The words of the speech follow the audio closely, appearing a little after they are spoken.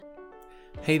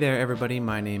Hey there, everybody.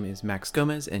 My name is Max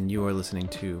Gomez, and you are listening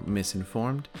to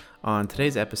Misinformed. On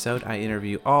today's episode, I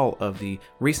interview all of the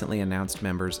recently announced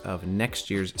members of next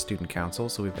year's Student Council.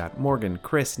 So we've got Morgan,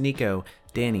 Chris, Nico,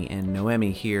 Danny, and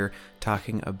Noemi here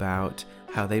talking about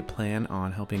how they plan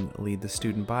on helping lead the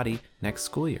student body next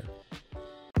school year.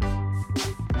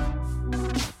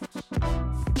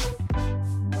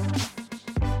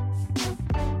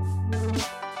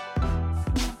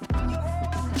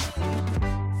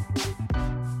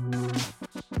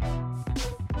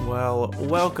 Well,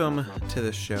 welcome to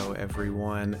the show,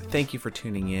 everyone. Thank you for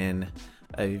tuning in.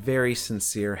 A very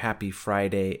sincere happy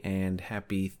Friday and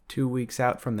happy 2 weeks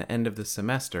out from the end of the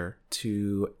semester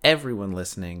to everyone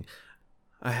listening.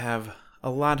 I have a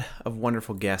lot of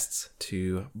wonderful guests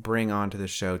to bring onto the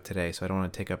show today, so I don't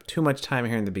want to take up too much time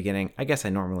here in the beginning. I guess I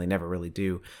normally never really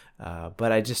do,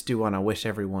 but I just do want to wish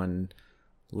everyone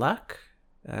luck.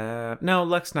 No,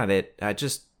 luck's not it.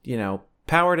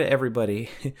 Power to everybody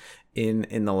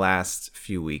in the last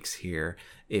few weeks here.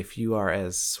 If you are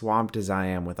as swamped as I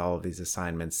am with all of these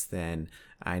assignments, then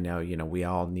I know, we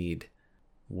all need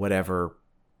whatever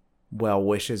well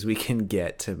wishes we can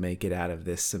get to make it out of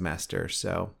this semester.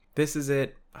 So this is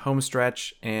it, home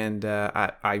stretch, and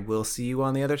I will see you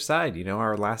on the other side.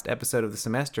 Our last episode of the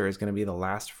semester is going to be the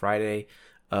last Friday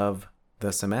of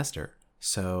the semester.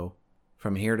 So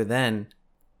from here to then,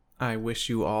 I wish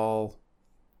you all,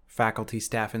 faculty,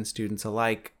 staff, and students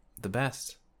alike, the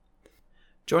best.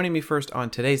 Joining me first on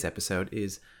today's episode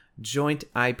is Joint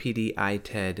IPD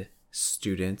ITED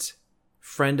student,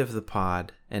 friend of the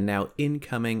pod, and now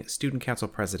incoming Student Council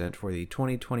President for the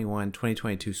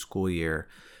 2021-2022 school year,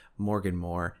 Morgan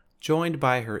Moore, joined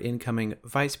by her incoming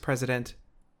Vice President,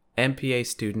 MPA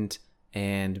student,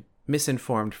 and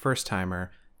misinformed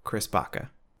first-timer, Chris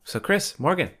Baca. So Chris,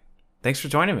 Morgan, thanks for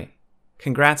joining me.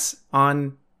 Congrats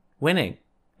on winning.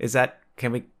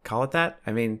 Can we call it that?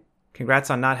 I mean,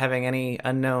 congrats on not having any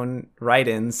unknown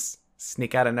write-ins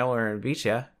sneak out of nowhere and beat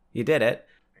you. You did it.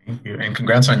 Thank you. And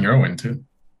congrats on your win, too.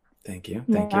 Thank you.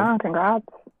 Congrats.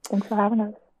 Thanks for having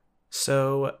us.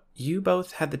 So you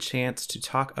both had the chance to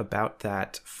talk about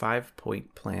that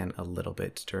 5-point plan a little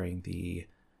bit during the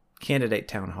candidate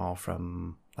town hall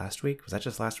from last week. Was that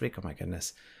just last week? Oh, my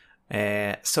goodness.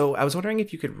 So I was wondering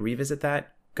if you could revisit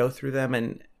that, go through them,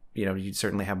 and you'd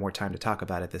certainly have more time to talk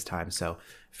about it this time, so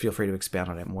feel free to expound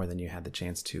on it more than you had the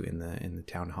chance to in the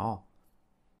town hall.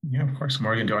 Yeah, of course.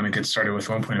 Morgan, do you want to get started with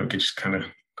 1 point? We could just kind of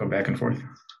go back and forth.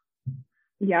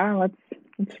 Yeah, let's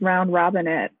round robin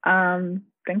it.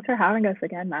 Thanks for having us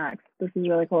again, Max. This is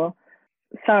really cool.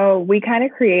 So we kind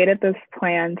of created this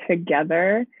plan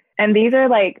together, and these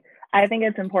are I think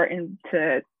it's important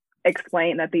to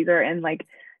explain that these are in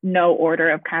no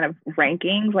order of kind of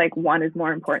rankings, one is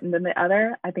more important than the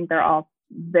other. I think they're all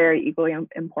very equally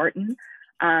important.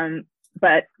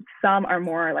 But some are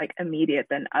more immediate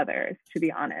than others, to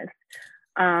be honest.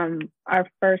 Our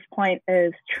first point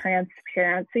is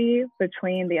transparency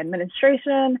between the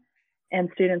administration and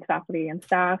students, faculty, and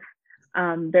staff.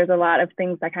 There's a lot of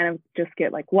things that kind of just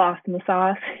get lost in the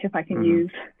sauce, if I can use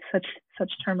such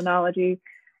terminology,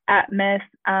 at MIS.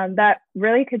 That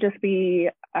really could just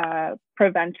be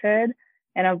prevented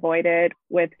and avoided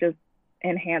with just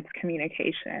enhanced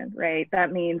communication, right?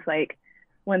 That means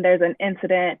when there's an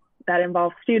incident that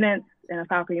involves students and a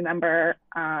faculty member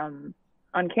on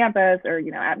campus or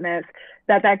at MIS,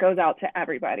 that goes out to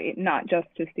everybody, not just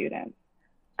to students.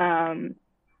 And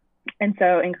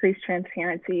so increased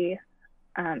transparency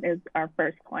is our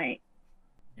first point.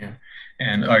 Yeah,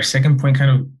 and our second point kind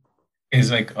of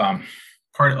is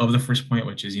part of the first point,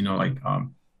 which is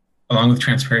along with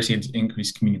transparency and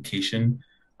increased communication.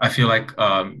 I feel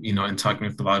in talking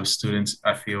with a lot of students,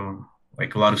 I feel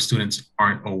a lot of students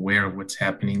aren't aware of what's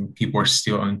happening. People are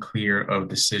still unclear of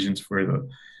decisions for the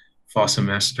fall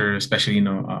semester, especially,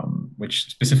 which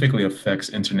specifically affects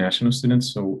international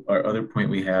students. So our other point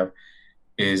we have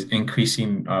is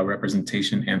increasing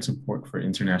representation and support for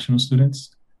international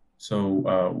students.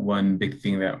 So one big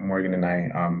thing that Morgan and I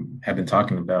have been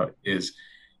talking about is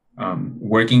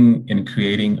working in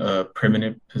creating a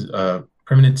permanent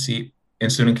seat in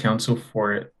student council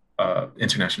for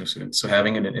international students. So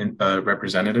having a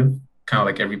representative, kind of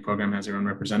like every program has their own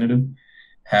representative,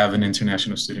 have an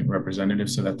international student representative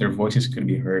so that their voices could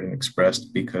be heard and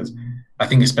expressed. Because I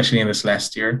think especially in this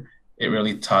last year, it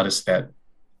really taught us that,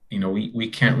 we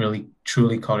can't really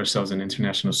truly call ourselves an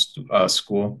international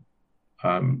school,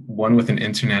 one with an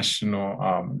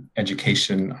international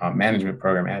education management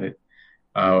program at it,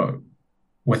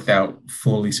 without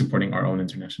fully supporting our own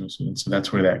international students. So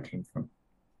that's where that came from.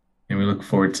 And we look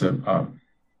forward to,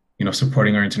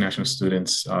 supporting our international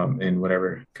students in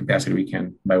whatever capacity we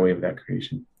can by way of that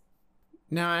creation.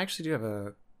 Now, I actually do have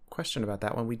a question about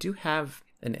that one. We do have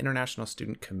an International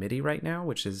Student Committee right now,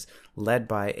 which is led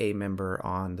by a member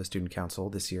on the Student Council.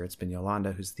 This year it's been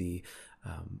Yolanda, who's the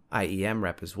IEM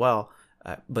rep as well,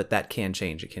 but that can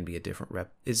change. It can be a different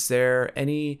rep. Is there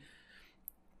any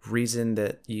reason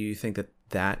that you think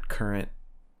that current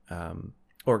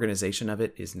organization of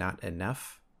it is not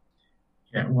enough?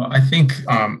 Yeah, well, I think,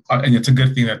 and it's a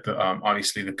good thing that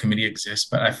obviously the committee exists,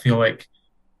 but I feel like,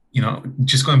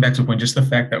 just going back to the point, just the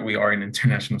fact that we are an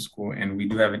international school and we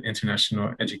do have an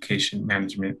international education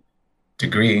management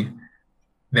degree,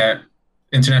 that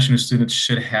international students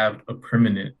should have a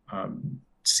permanent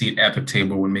seat at the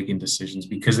table when making decisions,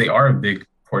 because they are a big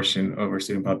portion of our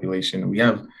student population. We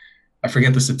have, I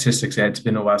forget the statistics, it's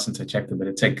been a while since I checked it, but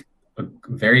it's like a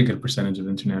very good percentage of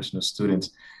international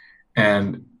students.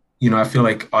 And, I feel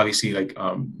like obviously like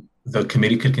the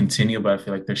committee could continue, but I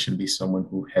feel like there should be someone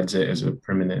who heads it as a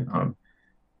permanent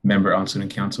member on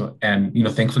student council. And,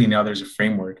 thankfully now there's a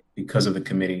framework because of the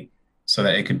committee so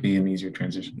that it could be an easier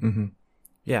transition. Mm-hmm.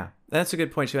 Yeah, that's a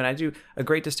good point too. And a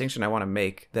great distinction I want to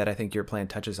make that I think your plan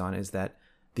touches on is that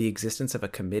the existence of a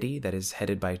committee that is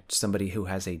headed by somebody who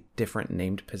has a different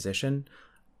named position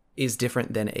is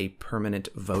different than a permanent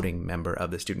voting member of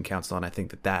the student council. And I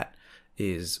think that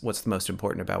is what's the most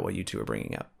important about what you two are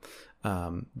bringing up.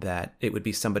 That it would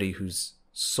be somebody whose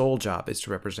sole job is to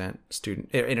represent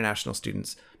international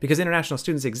students, because international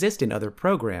students exist in other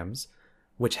programs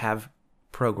which have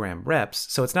program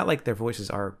reps. So it's not like their voices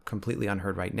are completely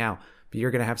unheard right now, but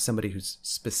you're going to have somebody who's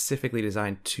specifically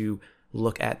designed to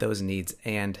look at those needs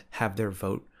and have their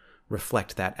vote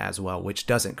reflect that as well, which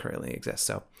doesn't currently exist.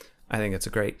 So I think it's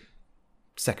a great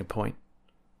second point.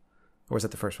 Or was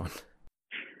that the first one?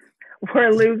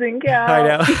 We're losing count. I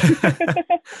know.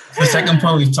 The second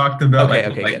point we've talked about,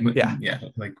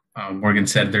 Morgan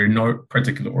said, they're in no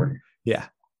particular order. Yeah.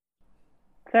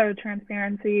 So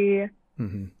transparency,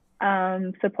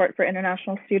 support for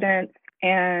international students,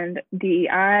 and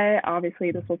DEI.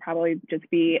 Obviously, this will probably just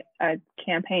be a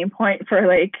campaign point for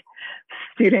like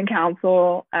student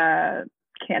council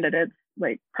candidates,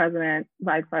 like president,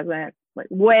 vice president, like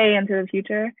way into the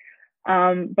future.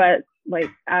 But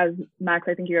like, as Max,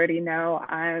 I think you already know,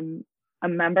 I'm a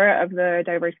member of the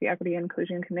Diversity, Equity, and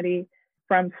Inclusion Committee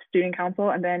from Student Council.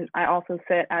 And then I also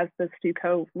sit as the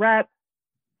StuCo rep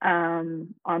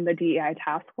on the DEI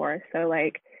task force. So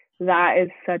like, that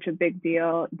is such a big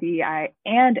deal. DEI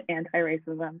and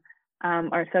anti-racism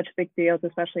are such big deals,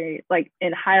 especially like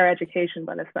in higher education,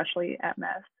 but especially at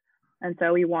MEST. And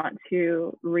so we want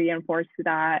to reinforce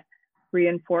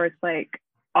like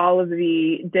all of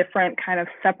the different kind of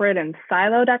separate and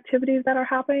siloed activities that are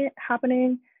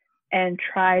happening and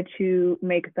try to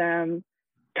make them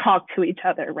talk to each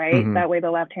other, right? Mm-hmm. That way the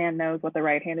left hand knows what the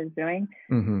right hand is doing.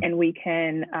 Mm-hmm. And we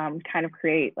can kind of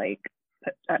create like,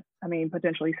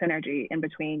 potentially synergy in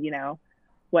between,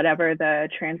 whatever the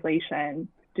translation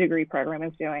degree program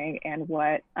is doing and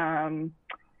what,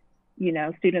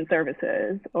 student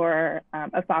services or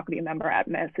a faculty member at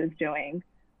MEST is doing,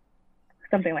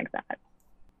 something like that.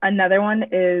 Another one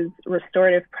is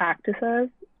restorative practices,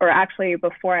 or actually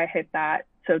before I hit that,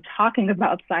 so talking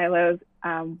about silos,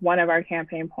 one of our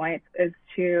campaign points is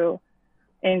to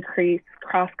increase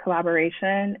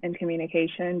cross-collaboration and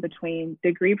communication between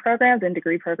degree programs and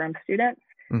degree program students.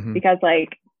 Mm-hmm. Because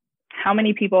like, how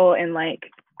many people in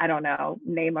like, I don't know,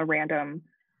 name a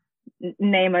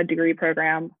degree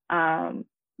program,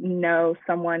 know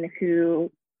someone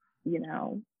who,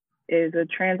 is a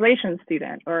translation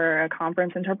student or a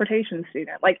conference interpretation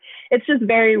student. Like, it's just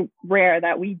very rare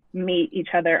that we meet each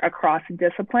other across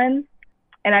disciplines.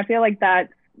 And I feel like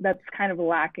that's kind of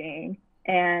lacking.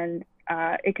 And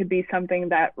it could be something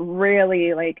that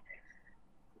really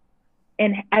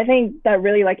and I think that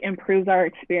really like improves our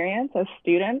experience as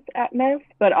students at MEST,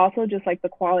 but also just like the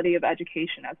quality of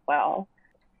education as well.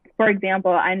 For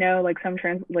example, I know like some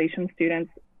translation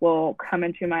students will come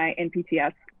into my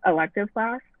NPTS elective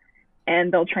class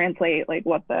and they'll translate like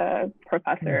what the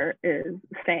professor is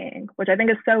saying, which I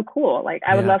think is so cool. Like,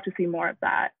 I would love to see more of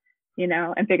that,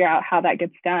 and figure out how that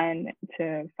gets done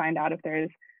to find out if there's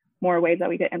more ways that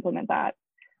we could implement that.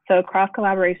 So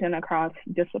cross-collaboration across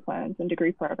disciplines and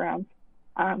degree programs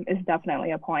is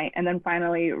definitely a point. And then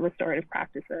finally, restorative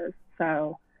practices.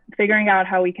 So figuring out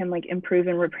how we can like improve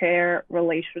and repair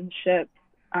relationships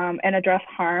and address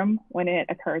harm when it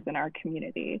occurs in our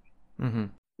community. Mm-hmm.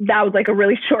 That was like a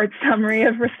really short summary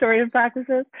of restorative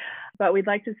practices, but we'd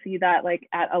like to see that like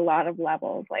at a lot of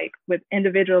levels, like with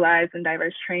individualized and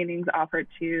diverse trainings offered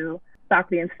to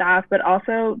faculty and staff, but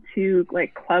also to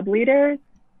like club leaders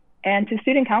and to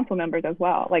student council members as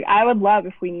well. Like I would love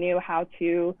if we knew how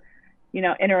to,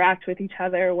 interact with each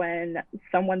other when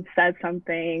someone says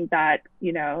something that,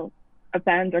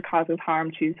 offends or causes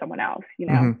harm to someone else,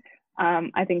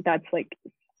 I think that's like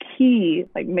key,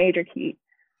 like major key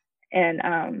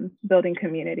in building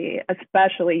community,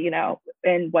 especially,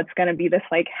 in what's going to be this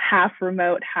like half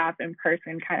remote, half in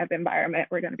person kind of environment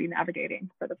we're going to be navigating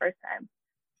for the first time.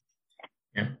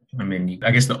 Yeah, I mean,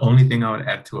 I guess the only thing I would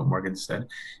add to what Morgan said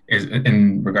is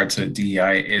in regard to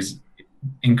DEI is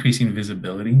increasing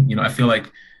visibility. I feel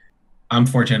like I'm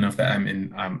fortunate enough that I'm in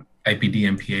IPD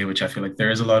MPA, which I feel like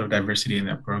there is a lot of diversity in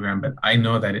that program, but I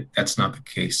know that that's not the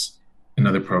case in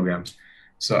other programs.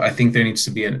 So I think there needs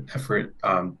to be an effort,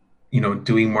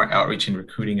 doing more outreach and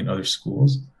recruiting in other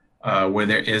schools where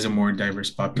there is a more diverse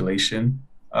population,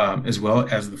 as well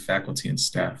as the faculty and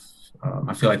staff.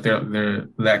 I feel like there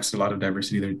lacks a lot of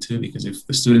diversity there too, because if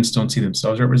the students don't see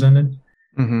themselves represented,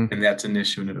 then that's an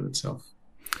issue in and of itself.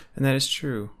 And that is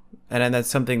true. And that's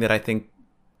something that I think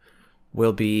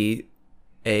will be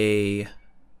a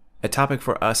topic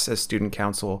for us as student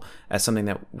council, as something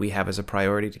that we have as a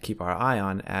priority to keep our eye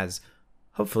on, as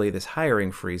hopefully this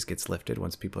hiring freeze gets lifted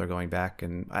once people are going back.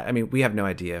 And I mean, we have no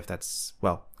idea if that's,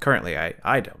 well, currently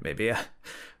I don't, maybe. I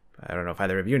don't know if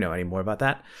either of you know any more about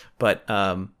that, but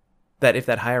that if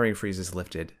that hiring freeze is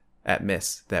lifted at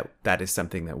MIS, that is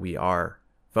something that we are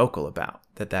vocal about,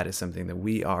 that is something that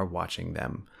we are watching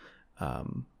them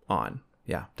on.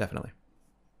 Yeah, definitely.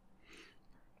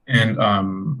 And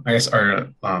I guess our,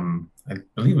 I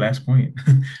believe last point,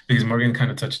 because Morgan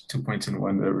kind of touched 2 points in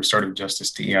one, the restorative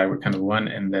justice, DEI were kind of one,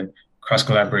 and then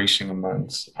cross-collaboration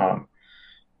amongst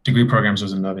degree programs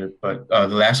was another. But the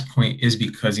last point is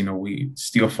because, we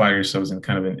still find ourselves in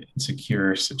kind of an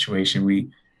insecure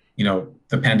situation.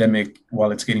 The pandemic,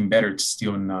 while it's getting better, it's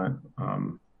still not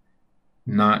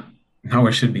where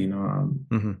it should be,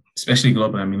 especially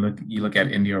globally. I mean, you look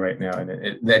at India right now,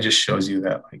 and that just shows you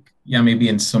that, like, yeah, maybe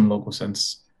in some local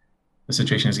sense, the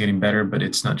situation is getting better, but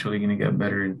it's not truly going to get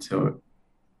better until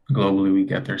globally we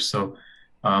get there. So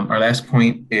our last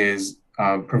point is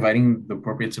providing the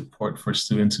appropriate support for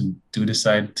students who do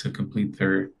decide to complete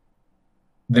their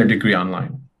degree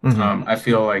online. I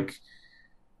feel like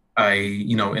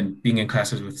and being in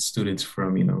classes with students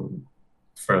from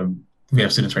we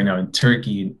have students right now in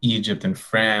Turkey, in Egypt, in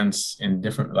France, in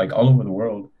different, like all over the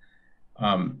world.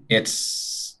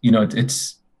 It's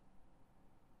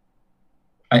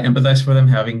I empathize for them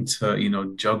having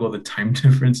to, juggle the time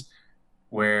difference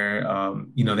where,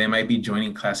 they might be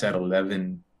joining class at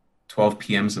 11, 12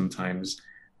 p.m. sometimes,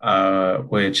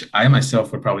 which I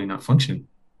myself would probably not function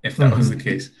if that was the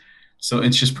case. So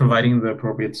it's just providing the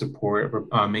appropriate support,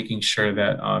 making sure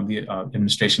that the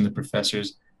administration, the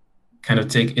professors, kind of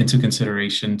take into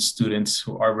consideration students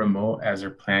who are remote as they're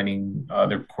planning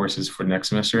their courses for next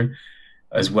semester,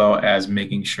 as well as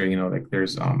making sure, like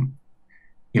there's,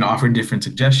 offer different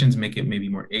suggestions, make it maybe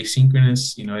more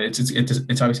asynchronous.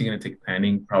 It's obviously going to take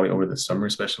planning probably over the summer,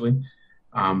 especially.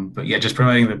 But yeah, just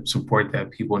providing the support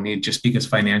that people need, just because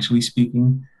financially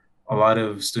speaking, a lot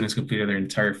of students completed their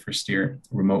entire first year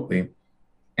remotely,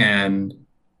 and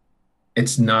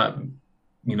it's not,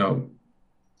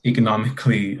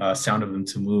 economically sound of them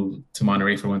to move to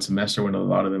Monterey for one semester when a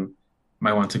lot of them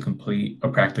might want to complete a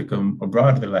practicum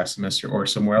abroad their last semester or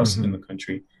somewhere else in the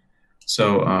country.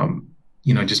 So,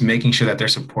 just making sure that they're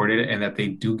supported and that they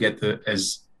do get the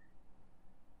as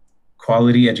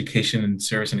quality education and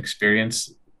service and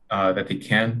experience that they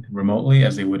can remotely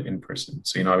as they would in person.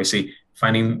 So, obviously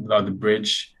finding the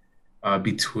bridge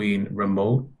between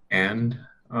remote and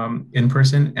in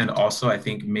person, and also I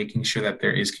think making sure that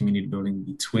there is community building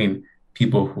between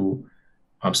people who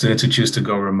students who choose to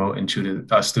go remote and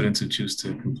students who choose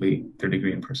to complete their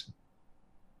degree in person.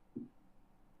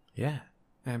 Yeah,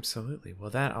 absolutely.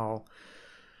 Well, that all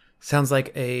sounds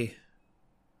like a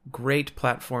great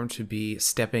platform to be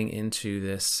stepping into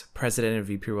this president and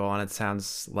VP role, and it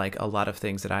sounds like a lot of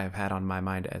things that I have had on my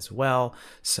mind as well.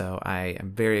 So I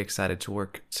am very excited to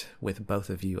work with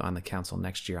both of you on the council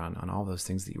next year on all those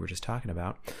things that you were just talking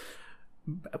about.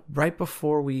 Right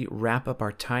before we wrap up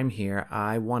our time here,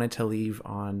 I wanted to leave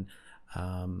on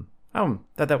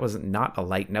that wasn't not a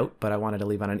light note, but I wanted to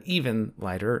leave on an even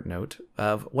lighter note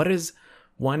of what is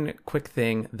one quick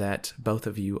thing that both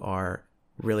of you are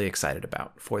really excited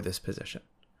about for this position.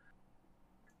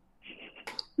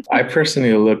 I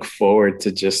personally look forward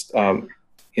to just,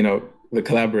 the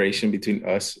collaboration between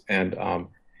us and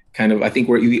I think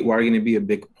we are going to be a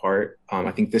big part.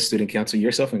 I think this student council,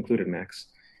 yourself included, Max,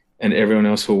 and everyone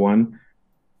else who won,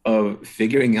 of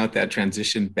figuring out that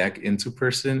transition back into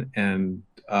person and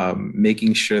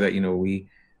making sure that, we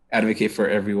advocate for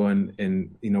everyone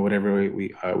in, whatever way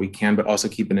we can, but also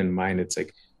keeping in mind, it's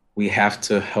like, we have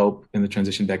to help in the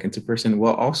transition back into person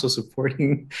while also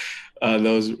supporting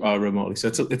those remotely. So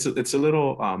it's a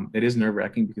little, it is nerve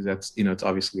wracking because that's, it's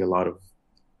obviously a lot of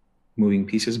moving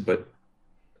pieces, but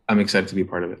I'm excited to be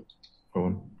part of it for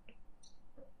one.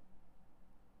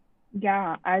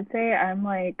 Yeah, I'd say I'm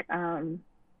like,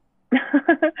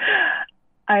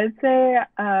 I'd say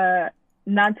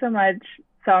not so much.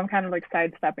 So I'm kind of like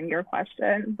sidestepping your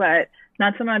question, but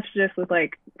not so much just with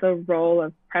like the role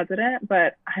of president,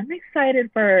 but I'm excited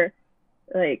for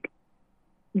like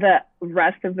the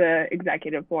rest of the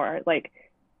executive board. Like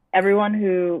everyone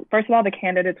who, first of all, the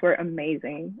candidates were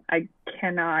amazing. I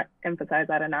cannot emphasize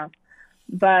that enough.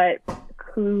 But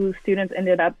who students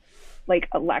ended up like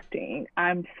electing.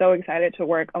 I'm so excited to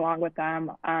work along with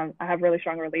them. I have really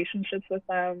strong relationships with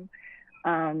them.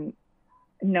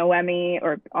 Noemi,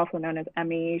 or also known as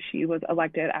Emmy, she was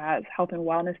elected as Health and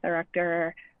Wellness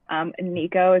Director.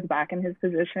 Nico is back in his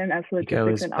position as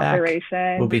Logistics and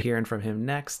Operations. We'll be hearing from him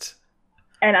next.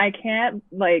 And I can't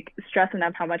like stress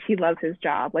enough how much he loves his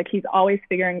job. Like he's always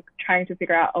trying to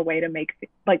figure out a way to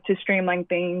to streamline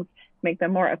things, make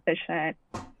them more efficient,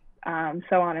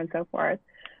 so on and so forth.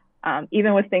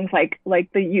 Even with things like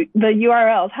the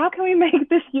URLs, how can we make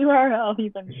this URL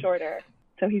even shorter?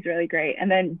 So he's really great. And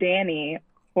then Danny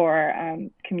for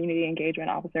Community Engagement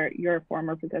Officer, your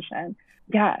former position.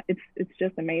 Yeah, it's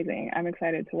just amazing. I'm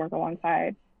excited to work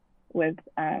alongside with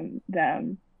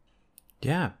them.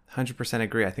 Yeah, 100%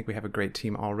 agree. I think we have a great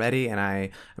team already, and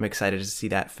I am excited to see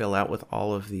that fill out with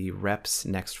all of the reps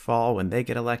next fall when they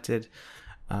get elected.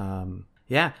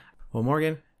 Yeah. Well,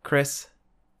 Morgan, Chris,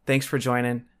 thanks for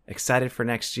joining. Excited for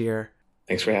next year.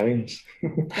 Thanks for having us.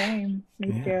 Same.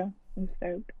 Me too. I'm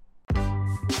stoked.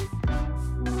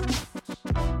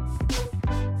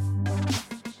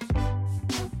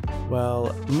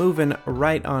 Well, moving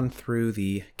right on through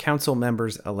the council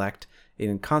members elect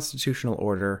in constitutional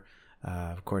order.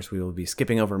 Of course, we will be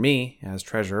skipping over me as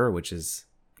treasurer, which is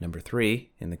number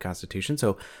 3 in the Constitution.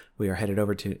 So we are headed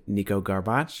over to Nico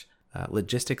Garbach,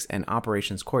 Logistics and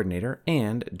Operations Coordinator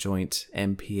and joint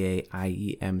MPA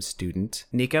IEM student.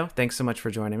 Nico, thanks so much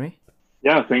for joining me.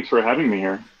 Yeah, thanks for having me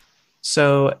here.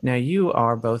 So now you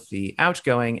are both the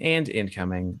outgoing and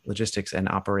incoming Logistics and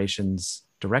Operations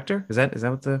Director. Is that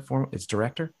what the form? It's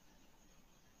Director?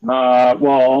 Well,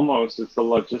 almost. It's the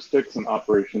Logistics and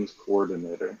Operations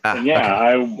Coordinator. And yeah, okay.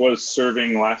 I was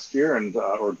serving last year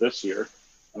or this year,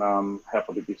 and I'm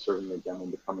happy to be serving again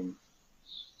in the coming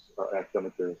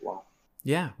academic year as well.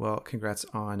 Yeah, well, congrats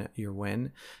on your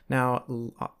win. Now,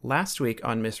 last week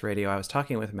on Miss Radio, I was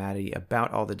talking with Maddie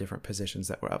about all the different positions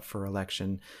that were up for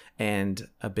election and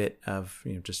a bit of,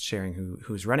 just sharing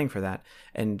who's running for that.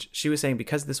 And she was saying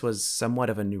because this was somewhat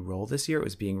of a new role this year, it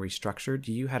was being restructured.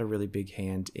 You had a really big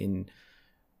hand in,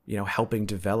 helping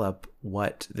develop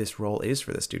what this role is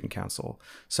for the student council.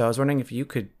 So I was wondering if you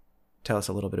could tell us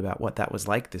a little bit about what that was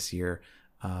like this year.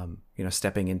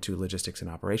 Stepping into Logistics and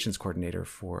Operations Coordinator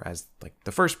as like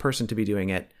the first person to be doing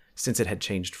it since it had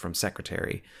changed from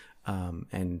secretary.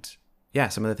 And yeah,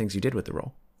 some of the things you did with the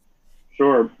role.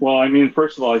 Sure. Well, I mean,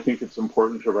 first of all, I think it's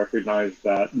important to recognize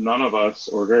that none of us,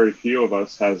 or very few of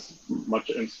us, has much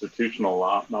institutional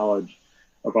knowledge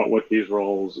about what these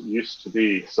roles used to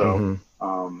be. So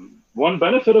one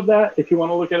benefit of that, if you want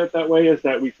to look at it that way, is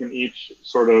that we can each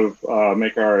sort of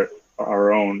make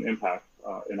our own impact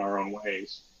in our own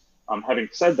ways. Having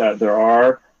said that, there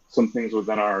are some things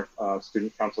within our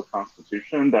student council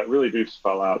constitution that really do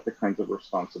spell out the kinds of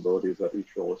responsibilities that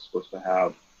each role is supposed to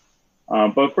have.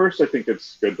 But first, I think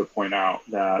it's good to point out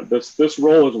that this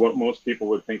role is what most people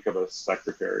would think of as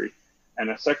secretary. And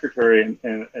a secretary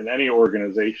in any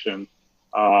organization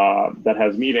that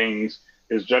has meetings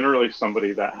is generally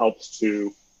somebody that helps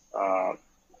to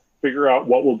figure out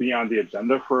what will be on the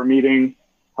agenda for a meeting,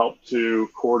 help to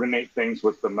coordinate things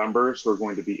with the members who are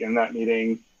going to be in that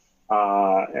meeting,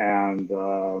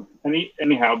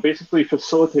 anyhow, basically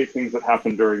facilitate things that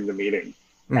happen during the meeting.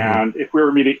 Mm-hmm. And if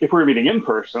we're meeting in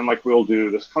person, like we'll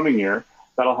do this coming year,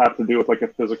 that'll have to do with like a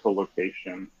physical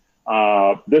location.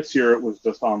 This year it was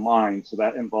just online, so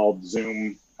that involved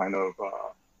Zoom kind of,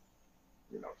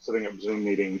 setting up Zoom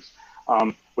meetings.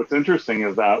 What's interesting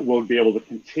is that we'll be able to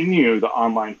continue the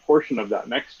online portion of that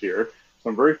next year. So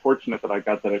I'm very fortunate that I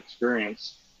got that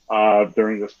experience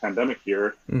during this pandemic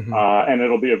year, and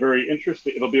it'll be a very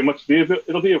interesting. It'll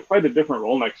be quite a different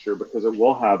role next year because it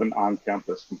will have an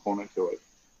on-campus component to it.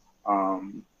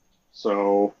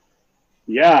 So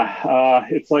Yeah,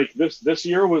 it's like this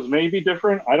year was maybe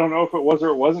different. I don't know if it was or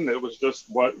it wasn't. It was just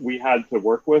what we had to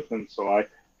work with, and so I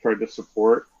tried to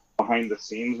support behind the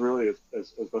scenes really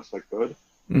as best I could.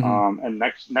 Mm-hmm. And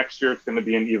next year it's going to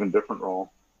be an even different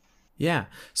role. Yeah.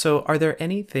 So are there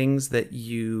any things that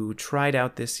you tried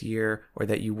out this year or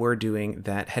that you were doing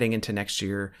that heading into next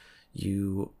year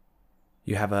you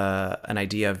have an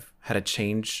idea of how to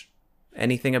change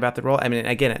anything about the role? I mean,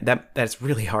 again, that's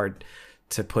really hard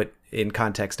to put in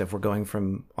context if we're going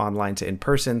from online to in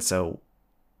person. So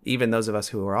even those of us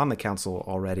who are on the council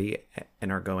already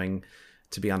and are going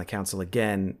to be on the council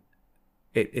again,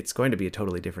 it's going to be a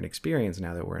totally different experience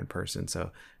now that we're in person.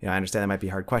 So, I understand that might be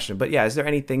a hard question, but yeah, is there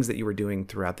any things that you were doing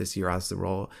throughout this year as the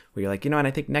role where you're like, and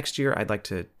I think next year I'd like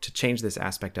to change this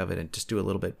aspect of it and just do a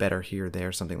little bit better here,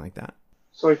 there, something like that?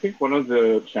 So I think one of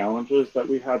the challenges that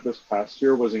we had this past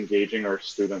year was engaging our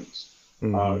students,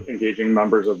 Mm-hmm. engaging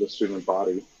members of the student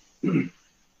body.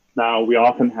 Now, we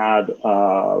often had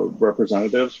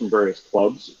representatives from various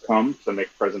clubs come to make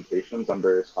presentations on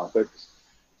various topics.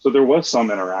 So there was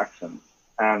some interaction.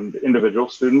 And individual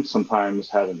students sometimes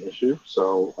had an issue.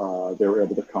 So they were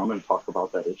able to come and talk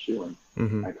about that issue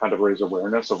Mm-hmm. and kind of raise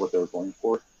awareness of what they were going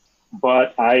for.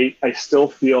 But I still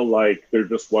feel like there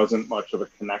just wasn't much of a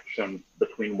connection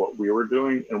between what we were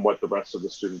doing and what the rest of the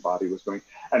student body was doing.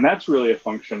 And that's really a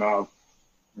function of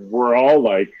we're all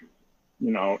like,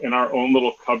 in our own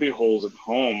little cubby holes at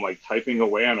home, like typing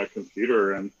away on a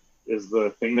computer, and is the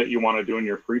thing that you want to do in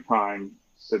your free time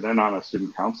sit in on a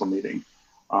student council meeting.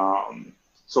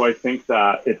 So I think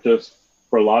that it just,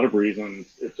 for a lot of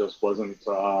reasons, it just wasn't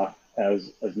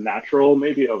as natural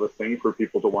maybe of a thing for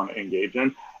people to want to engage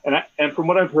in. And from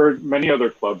what I've heard, many other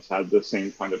clubs had the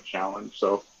same kind of challenge.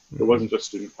 So it wasn't just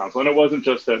student council, and it wasn't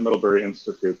just at Middlebury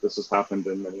Institute. This has happened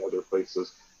in many other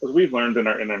places. As we've learned in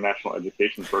our international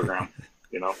education program,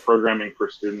 programming for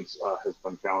students has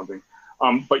been challenging.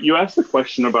 But you asked the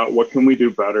question about what can we do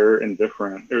better and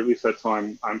different, or at least that's how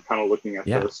I'm kind of looking at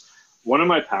this. One of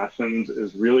my passions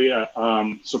is really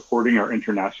supporting our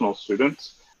international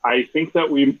students. I think that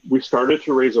we started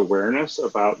to raise awareness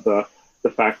about the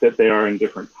fact that they are in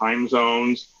different time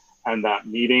zones, and that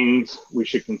meetings, we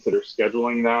should consider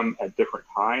scheduling them at different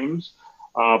times.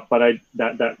 But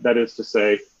that is to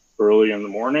say, early in the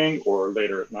morning or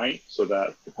later at night, so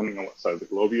that depending on what side of the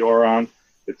globe you are on,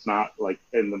 it's not like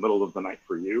in the middle of the night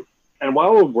for you. And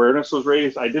while awareness was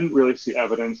raised, I didn't really see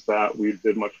evidence that we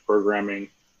did much programming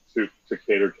to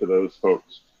cater to those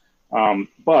folks.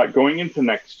 But going into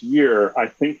next year, I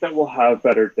think that we'll have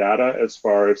better data as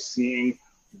far as seeing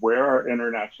where our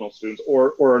international students,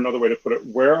 or another way to put it,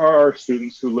 where are our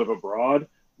students who live abroad,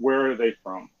 where are they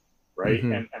from, right?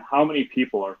 Mm-hmm. And how many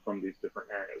people are from these different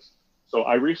areas? So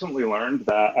I recently learned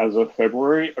that as of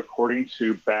February, according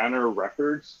to Banner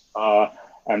Records,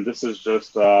 and this is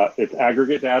just, it's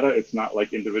aggregate data, it's not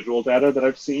like individual data that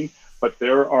I've seen, but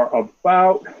there are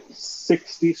about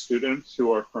 60 students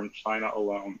who are from China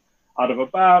alone, out of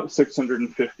about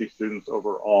 650 students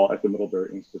overall at the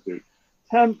Middlebury Institute.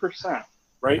 10%,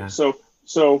 right? Yeah.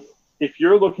 So if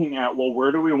you're looking at, well,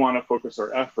 where do we want to focus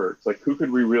our efforts? Like, who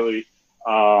could we really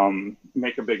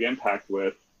make a big impact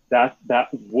with? That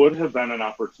would have been an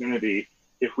opportunity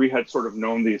if we had sort of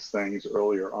known these things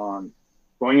earlier on.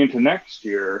 Going into next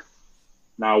year,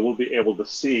 now we'll be able to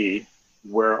see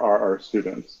where are our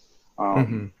students.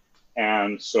 Mm-hmm.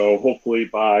 And so hopefully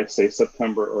by, say,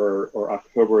 September or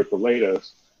October at the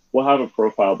latest, we'll have a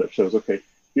profile that shows, okay,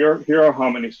 here are how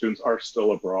many students are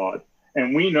still abroad.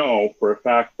 And we know for a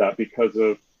fact that because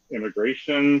of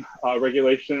immigration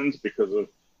regulations, because of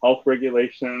health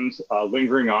regulations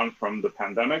lingering on from the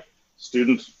pandemic,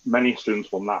 many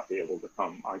students will not be able to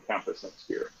come on campus next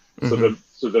year. Mm-hmm.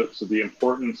 So the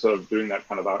importance of doing that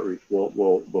kind of outreach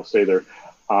will stay there.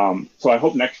 So I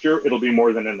hope next year it'll be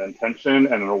more than an intention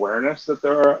and an awareness that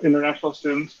there are international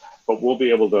students, but we'll be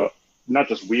able to, not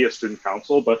just we as student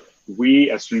council, but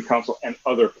we as student council and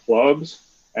other clubs,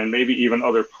 and maybe even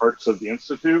other parts of the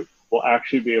Institute, will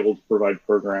actually be able to provide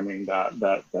programming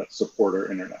that support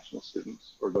our international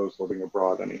students, or those living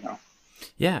abroad anyhow.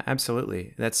 Yeah,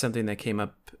 absolutely. That's something that came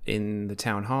up in the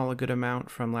town hall a good amount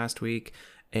from last week.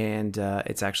 And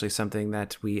it's actually something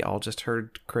that we all just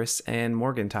heard Chris and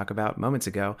Morgan talk about moments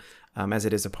ago, as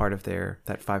it is a part of that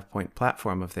 5-point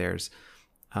platform of theirs.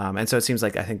 And so it seems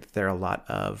like I think that there are a lot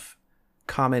of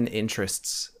common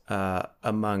interests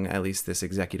among at least this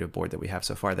executive board that we have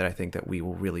so far that I think that we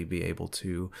will really be able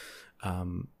to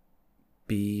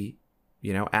be,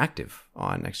 active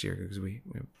on next year, because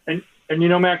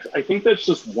And Max, I think that's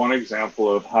just one example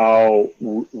of how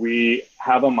we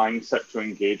have a mindset to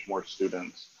engage more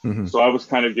students. Mm-hmm. So I was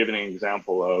kind of giving an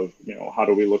example of, how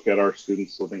do we look at our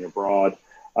students living abroad?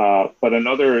 But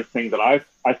another thing that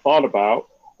I thought about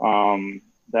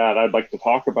that I'd like to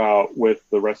talk about with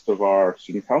the rest of our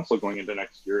student council going into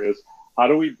next year is how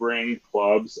do we bring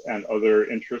clubs and other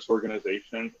interest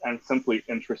organizations and simply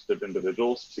interested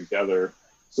individuals together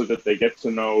so that they get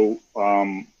to know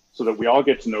so that we all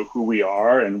get to know who we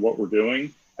are and what we're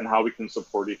doing and how we can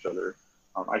support each other.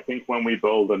 I think when we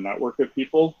build a network of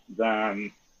people,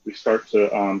 then we start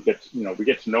to we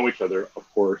get to know each other, of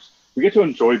course. We get to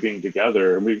enjoy being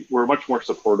together, and we're much more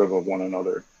supportive of one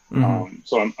another. Mm-hmm.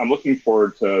 So I'm looking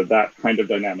forward to that kind of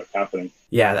dynamic happening.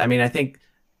 Yeah, I mean, I think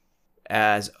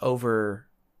as over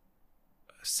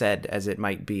said as it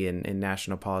might be in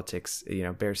national politics,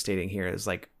 Bear stating here is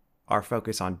like our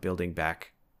focus on building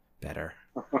back better.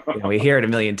 We hear it a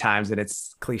million times and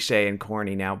it's cliche and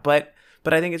corny now, but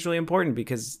I think it's really important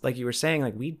because like you were saying,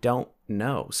 like we don't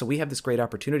know. So we have this great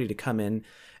opportunity to come in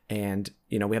and,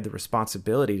 we have the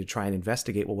responsibility to try and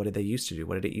investigate, well, what did they used to do?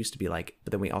 What did it used to be like?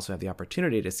 But then we also have the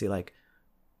opportunity to see like,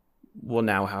 well,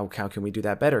 now how can we do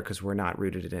that better? Because we're not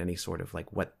rooted in any sort of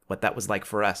like what that was like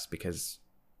for us because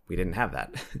we didn't have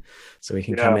that. So we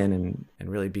can come in and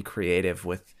really be creative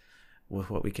with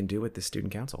what we can do with the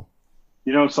student council.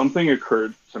 Something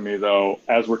occurred to me, though,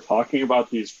 as we're talking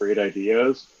about these great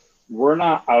ideas, we're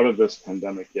not out of this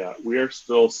pandemic yet. We are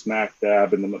still smack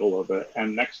dab in the middle of it.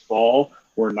 And next fall,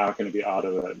 we're not going to be out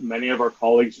of it. Many of our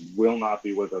colleagues will not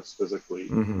be with us physically.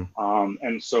 Mm-hmm.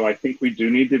 And so I think we do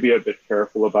need to be a bit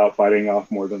careful about biting off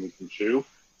more than we can chew.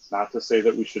 It's not to say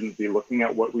that we shouldn't be looking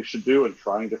at what we should do and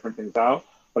trying different things out,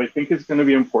 but I think it's going to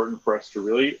be important for us to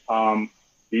really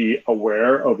be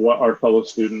aware of what our fellow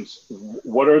students,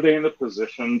 what are they in the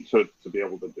position to be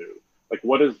able to do? Like,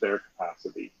 what is their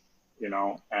capacity,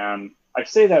 And I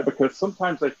say that because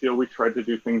sometimes I feel we tried to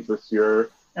do things this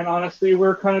year, and honestly,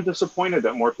 we're kind of disappointed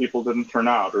that more people didn't turn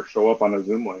out or show up on a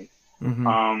Zoom link.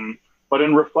 Mm-hmm. But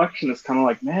in reflection, it's kind of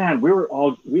like, man,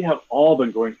 we have all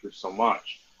been going through so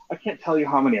much. I can't tell you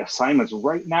how many assignments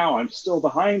right now I'm still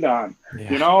behind on,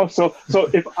 So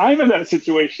if I'm in that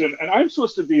situation and I'm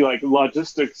supposed to be like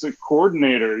logistics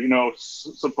coordinator,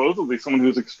 supposedly someone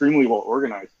who's extremely well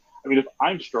organized. I mean, if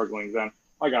I'm struggling, then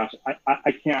my gosh,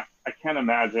 I can't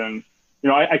imagine,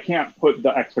 I can't put the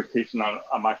expectation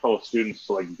on my fellow students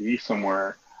to like be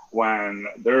somewhere when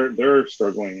they're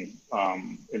struggling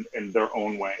in their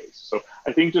own ways. So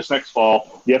I think just next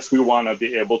fall, yes, we want to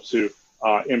be able to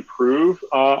improve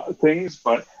things,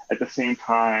 but at the same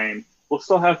time, we'll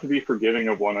still have to be forgiving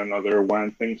of one another when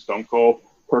things don't go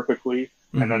perfectly,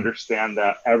 mm-hmm. and understand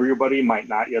that everybody might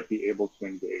not yet be able to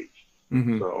engage.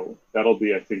 Mm-hmm. So that'll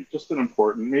be, I think, just an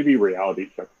important, maybe reality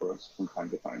check for us from time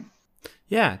to time.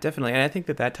 Yeah, definitely. And I think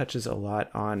that touches a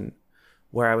lot on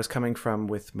where I was coming from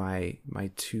with my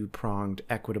two-pronged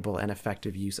equitable and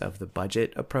effective use of the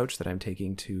budget approach that I'm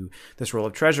taking to this role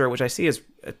of treasurer, which I see as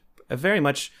a very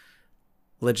much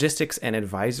logistics and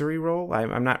advisory role.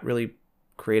 I'm not really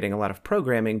creating a lot of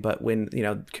programming, but when,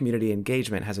 community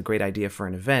engagement has a great idea for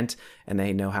an event and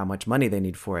they know how much money they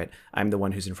need for it, I'm the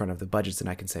one who's in front of the budgets and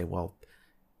I can say, well,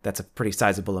 that's a pretty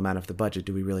sizable amount of the budget.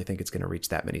 Do we really think it's going to reach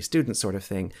that many students, sort of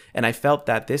thing? And I felt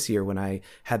that this year when I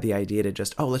had the idea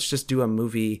to let's just do a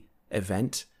movie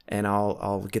event and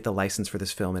I'll get the license for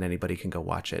this film and anybody can go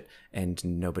watch it. And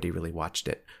nobody really watched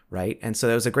it, right? And so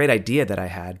that was a great idea that I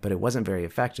had, but it wasn't very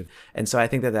effective. And so I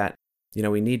think that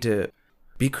we need to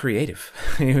be creative.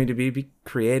 We need to be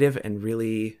creative and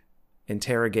really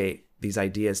interrogate these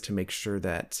ideas to make sure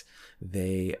that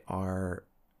they are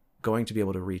going to be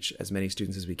able to reach as many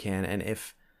students as we can.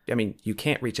 And you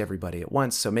can't reach everybody at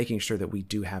once. So making sure that we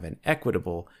do have an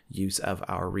equitable use of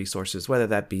our resources, whether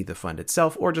that be the fund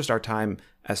itself or just our time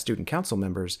as student council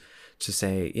members to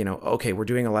say, okay, we're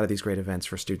doing a lot of these great events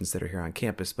for students that are here on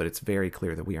campus, but it's very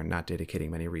clear that we are not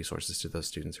dedicating many resources to those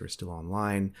students who are still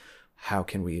online. How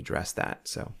can we address that?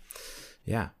 So,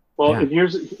 yeah. Well, yeah. And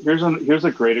here's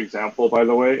a great example, by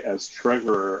the way, as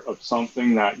treasurer of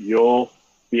something that you'll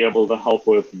be able to help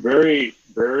with very,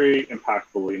 very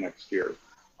impactfully next year.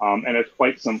 And it's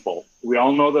quite simple. We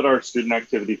all know that our student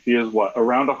activity fee is what,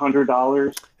 around $100?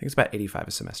 I think it's about $85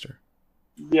 a semester.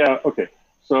 Yeah, okay.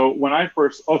 So when I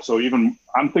first,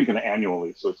 I'm thinking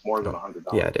annually, so it's more than $100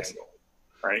 yeah, it is.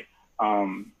 Annually,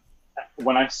 right?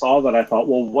 When I saw that, I thought,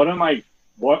 well, what am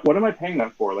I paying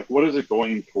that for? Like, what is it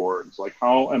going towards? Like,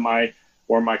 how am I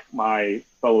or my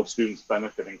fellow students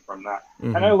benefiting from that?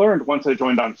 Mm-hmm. And I learned once I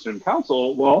joined on student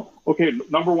council, well, okay,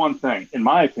 number one thing, in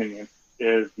my opinion,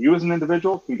 is you as an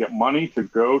individual can get money to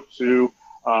go to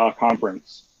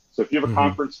conference. So if you have a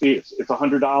conference fee, it's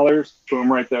 $100.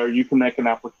 Boom, right there. You can make an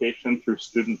application through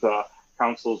Student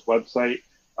Council's website,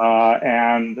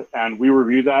 and we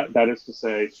review that. That is to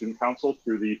say, Student Council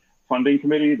through the funding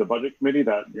committee, the budget committee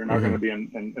that you're not going to be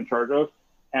in charge of.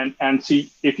 And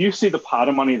see, if you see the pot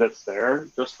of money that's there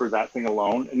just for that thing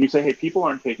alone, and you say, hey, people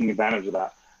aren't taking advantage of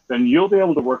that, then you'll be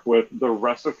able to work with the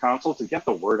rest of council to get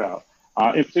the word out,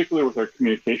 in particular with our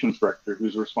communications director,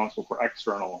 who's responsible for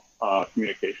external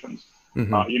communications,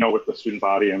 with the student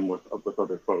body and with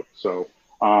other folks. So,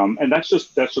 and that's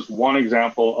just one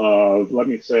example of, let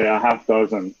me say, a half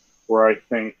dozen where I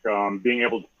think being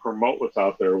able to promote what's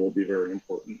out there will be very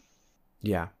important.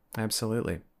 Yeah,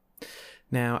 absolutely.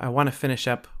 Now, I want to finish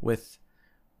up with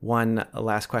one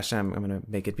last question. I'm going to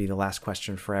make it be the last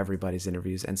question for everybody's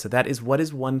interviews. And so that is, what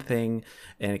is one thing,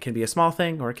 and it can be a small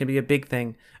thing or it can be a big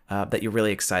thing, that you're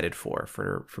really excited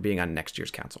for being on next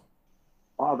year's council?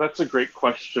 Wow, that's a great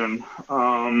question.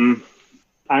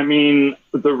 I mean,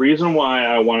 the reason why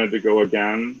I wanted to go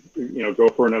again, go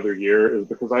for another year, is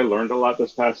because I learned a lot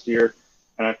this past year.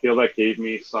 And I feel that gave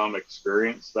me some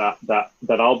experience that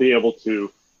I'll be able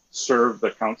to serve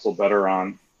the council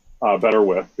better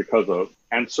with because of.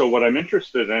 And so what I'm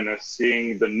interested in is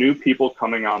seeing the new people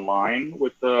coming online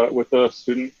with the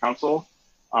student council,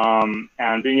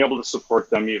 and being able to support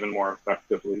them even more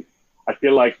effectively. I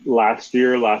feel like last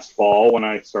fall, when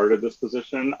I started this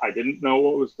position, I didn't know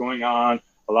what was going on.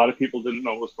 A lot of people didn't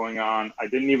know what was going on. I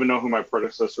didn't even know who my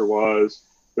predecessor was.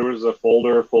 There was a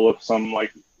folder full of some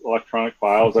electronic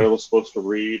files I was supposed to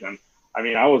read. And I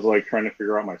mean, I was trying to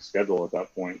figure out my schedule at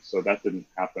that point. So that didn't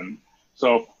happen.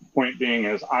 So point being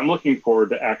is, I'm looking forward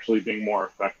to actually being more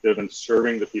effective and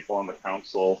serving the people on the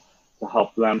council to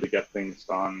help them to get things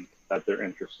done that they're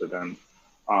interested in.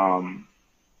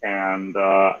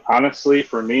 Honestly,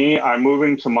 for me, I'm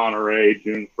moving to Monterey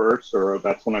June 1st, or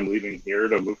that's when I'm leaving here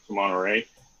to move to Monterey.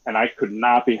 And I could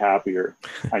not be happier.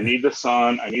 I need the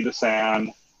sun. I need the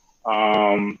sand.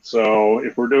 So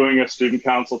if we're doing a student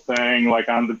council thing,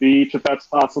 on the beach, if that's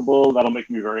possible, that'll make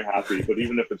me very happy. But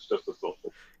even if it's just a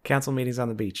social. Council meetings on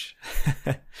the beach.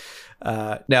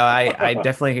 No, I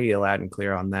definitely hear you loud and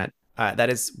clear on that. That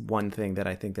is one thing that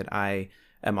I think that I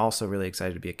am also really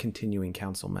excited to be a continuing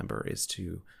council member, is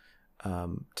to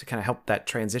kind of help that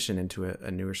transition into a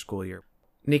newer school year.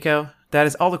 Nico, that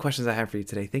is all the questions I have for you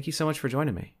today. Thank you so much for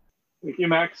joining me. Thank you,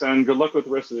 Max, and good luck with the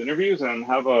rest of the interviews, and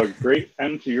have a great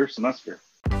end to your semester.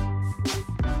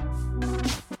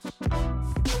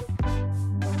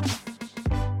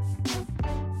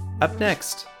 Up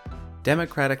next,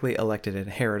 democratically elected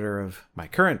inheritor of my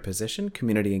current position,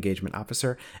 Community Engagement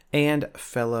Officer, and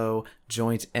fellow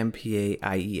joint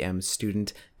MPA-IEM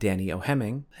student, Danny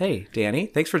O'Hemming. Hey, Danny,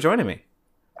 thanks for joining me.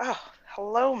 Oh,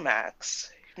 hello, Max,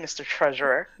 Mr.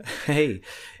 Treasurer. Hey,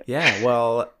 yeah,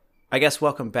 well, I guess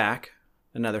welcome back,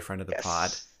 another friend of the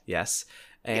pod. Yes.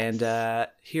 And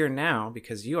here now,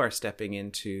 because you are stepping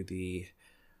into the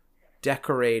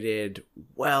decorated,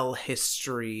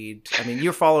 well-historied, I mean,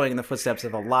 you're following in the footsteps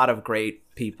of a lot of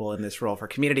great people in this role for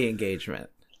community engagement.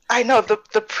 I know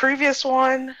the previous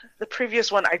one,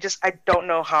 I don't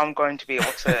know how I'm going to be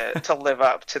able to live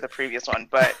up to the previous one,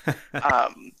 but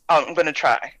I'm going to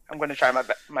try. I'm going to try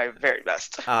my very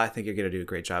best. I think you're going to do a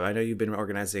great job. I know you've been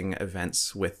organizing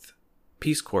events with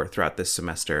Peace Corps throughout this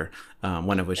semester,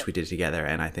 one of which we did together,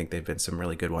 and I think they've been some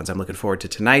really good ones. I'm looking forward to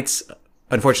tonight's.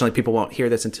 Unfortunately, people won't hear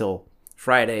this until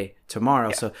Friday,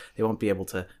 tomorrow, so they won't be able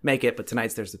to make it, but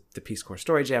tonight's there's the Peace Corps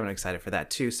Story Jam, and I'm excited for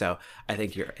that too. So I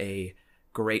think you're a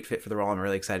great fit for the role. I'm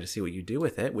really excited to see what you do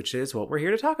with it, which is what we're here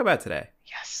to talk about today.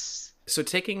 Yes. So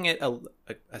taking it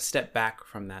a step back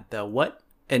from that, though, what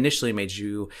initially made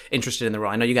you interested in the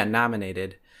role? I know you got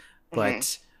nominated,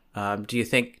 but do you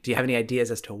have any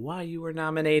ideas as to why you were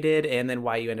nominated, and then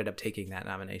why you ended up taking that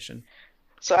nomination?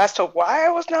 So as to why I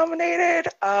was nominated,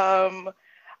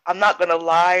 I'm not going to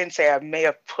lie and say I may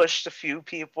have pushed a few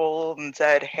people and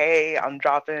said, hey, I'm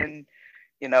dropping,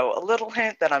 a little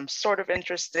hint that I'm sort of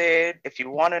interested. If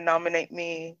you want to nominate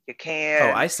me, you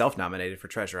can. Oh, I self-nominated for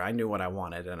treasurer. I knew what I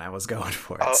wanted and I was going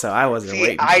for it. So I wasn't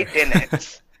waiting. I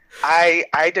didn't.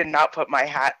 I did not put my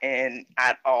hat in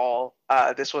at all.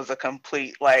 This was a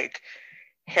complete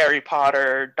Harry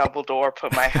Potter, Dumbledore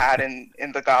put my hat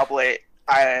in the goblet,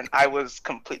 and I was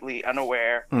completely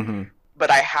unaware. Mm-hmm. But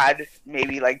I had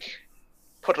maybe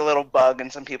put a little bug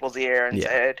in some people's ear and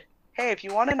said, hey, if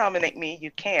you want to nominate me, you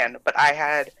can. But I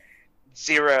had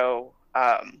zero.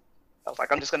 I was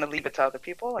like, I'm just going to leave it to other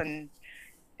people. And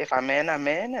if I'm in, I'm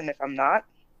in. And if I'm not,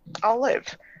 I'll live.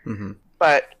 Mm-hmm.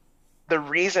 But the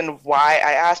reason why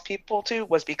I asked people to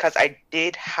was because I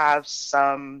did have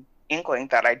some inkling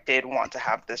that I did want to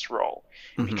have this role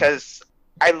Mhm. because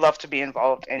I love to be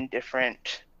involved in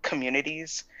different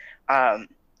communities.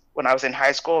 When I was in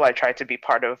high school, I tried to be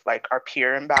part of like our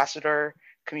peer ambassador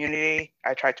community.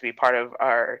 I tried to be part of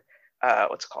our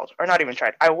what's it called, or not even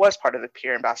tried. I was part of the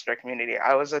peer ambassador community.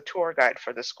 I was a tour guide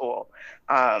for the school.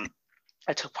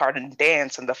 I took part in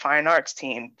dance and the fine arts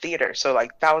team, theater. So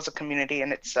like that was a community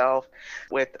in itself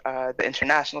with the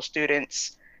international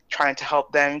students, trying to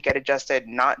help them get adjusted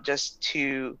not just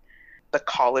to the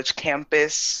college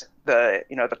campus, the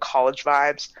college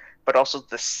vibes, but also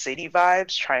the city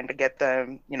vibes, trying to get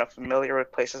them familiar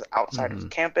with places outside of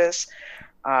Mhm. campus.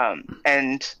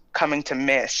 And coming to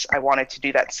Miss, I wanted to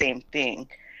do that same thing.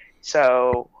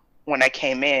 So when I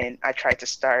came in, I tried to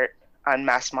start on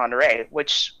Mass Monterey,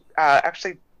 which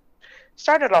actually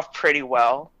started off pretty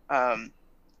well.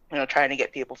 Trying to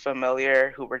get people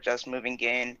familiar who were just moving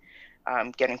in,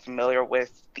 getting familiar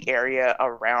with the area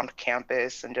around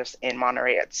campus and just in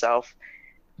Monterey itself.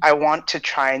 I want to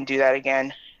try and do that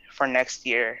again for next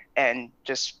year and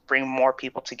just bring more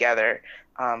people together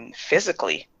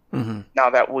physically. Mhm. Now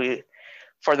that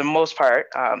for the most part,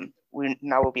 we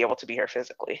now will be able to be here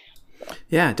physically.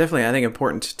 Yeah, definitely. I think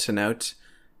important to note,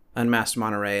 Unmasked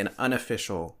Monterey, an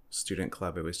unofficial student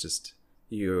club. It was just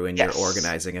you and Yes. your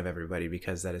organizing of everybody,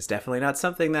 because that is definitely not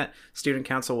something that student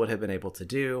council would have been able to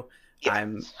do.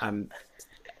 Yeah. I'm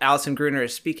Allison Gruner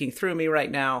is speaking through me right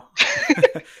now.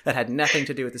 That had nothing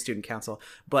to do with the student council,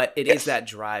 but it is that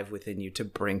drive within you to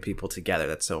bring people together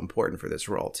that's so important for this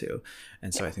role too.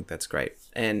 And so I think that's great.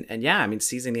 And yeah, I mean,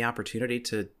 seizing the opportunity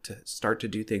to start to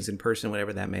do things in person,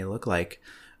 whatever that may look like.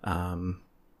 I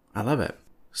love it.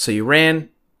 So you ran,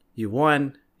 you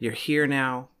won, you're here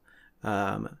now.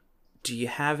 Do you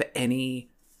have any,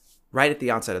 right at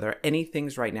the onset, are there any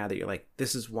things right now that you're like,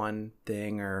 this is one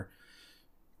thing, or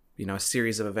a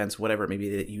series of events, whatever it may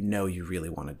be, that you really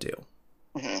want to do?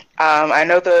 Mm-hmm. I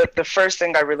know the first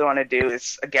thing I really want to do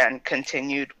is, again,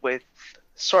 continued with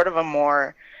sort of a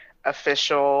more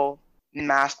official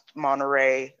Masked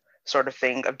Monterey sort of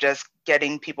thing of just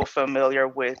getting people familiar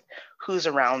with who's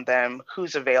around them,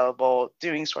 who's available,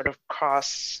 doing sort of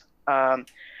cross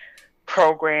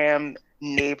program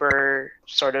neighbor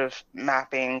sort of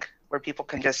mapping where people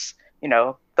can just,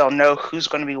 they'll know who's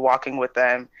going to be walking with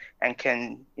them and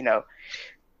can,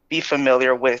 be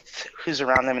familiar with who's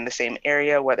around them in the same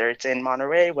area, whether it's in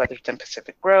Monterey, whether it's in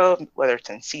Pacific Grove, whether it's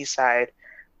in Seaside.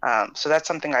 So that's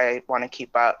something I want to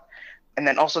keep up. And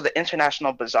then also the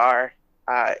International Bazaar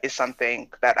is something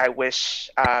that I wish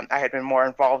I had been more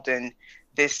involved in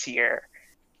this year.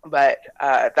 But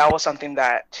that was something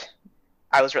that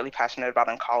I was really passionate about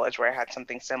in college, where I had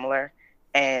something similar.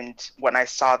 And when I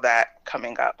saw that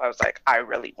coming up, I was like, I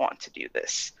really want to do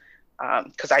this.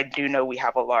 Because I do know we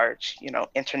have a large,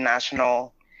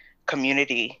 international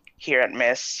community here at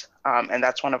Miss. And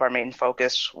that's one of our main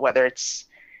focus, whether it's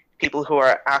people who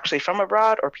are actually from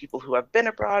abroad or people who have been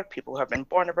abroad, people who have been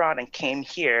born abroad and came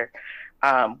here.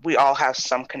 We all have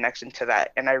some connection to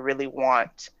that. And I really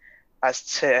want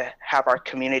us to have our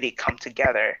community come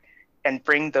together and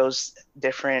bring those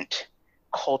different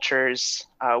cultures,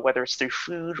 whether it's through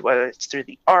food, whether it's through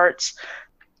the arts,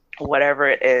 whatever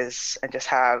it is, and just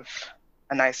have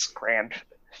a nice grand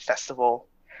festival,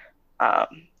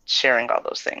 sharing all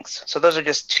those things. So those are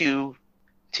just two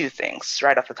things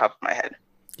right off the top of my head.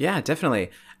 Yeah,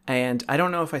 definitely. And I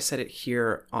don't know if I said it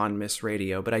here on Miss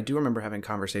Radio, but I do remember having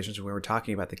conversations when we were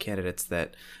talking about the candidates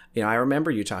that, I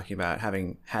remember you talking about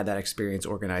having had that experience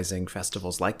organizing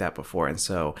festivals like that before. And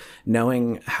so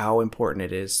knowing how important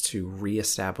it is to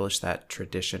reestablish that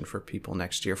tradition for people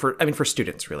next year, for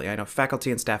students, really. I know faculty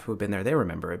and staff who have been there, they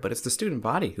remember it, but it's the student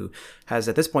body who has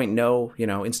at this point no,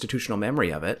 institutional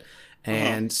memory of it.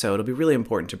 And so it'll be really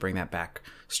important to bring that back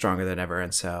stronger than ever.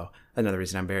 And so another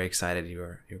reason I'm very excited.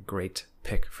 You're a great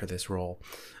pick for this role.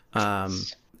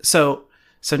 So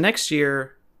next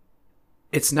year,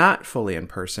 it's not fully in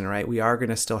person, right? We are going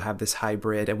to still have this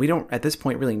hybrid, and we don't at this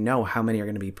point really know how many are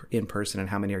going to be in person and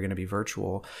how many are going to be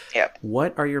virtual. Yep.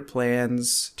 What are your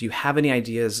plans? Do you have any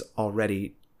ideas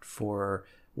already for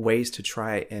ways to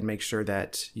try and make sure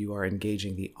that you are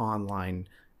engaging the online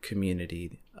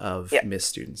community of Miss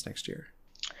students next year?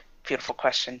 Beautiful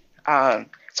question.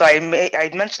 So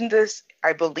I mentioned this,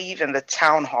 I believe, in the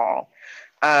town hall,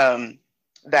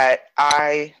 that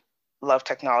I love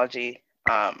technology.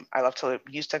 I love to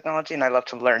use technology, and I love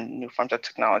to learn new forms of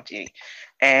technology.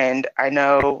 And I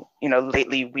know,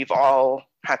 lately we've all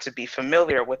had to be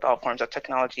familiar with all forms of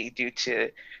technology due to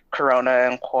Corona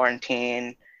and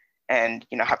quarantine, and,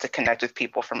 have to connect with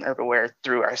people from everywhere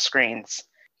through our screens.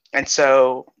 And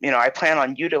so, I plan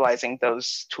on utilizing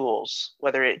those tools,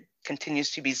 whether it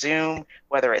continues to be Zoom,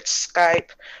 whether it's Skype,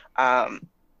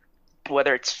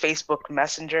 whether it's Facebook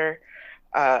Messenger,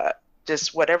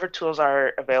 just whatever tools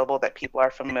are available that people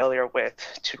are familiar with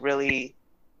to really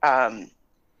kind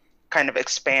of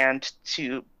expand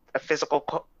to a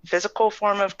physical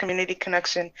form of community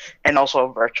connection and also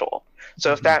a virtual.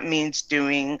 So if that means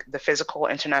doing the physical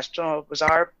International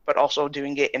Bazaar, but also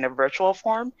doing it in a virtual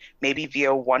form, maybe via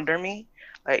WonderMe,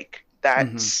 like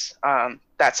that's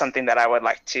something that I would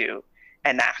like to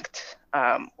enact.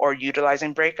 Or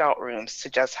utilizing breakout rooms to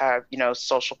just have,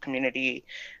 social community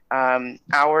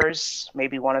hours.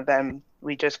 Maybe one of them,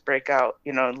 we just break out,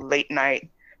 late night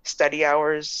study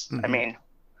hours. I mean,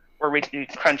 we're reaching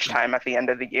crunch time at the end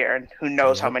of the year, and who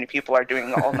knows how many people are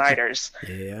doing all-nighters.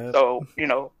 So,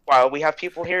 while we have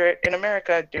people here in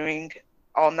America doing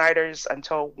all-nighters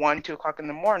until 1, 2 o'clock in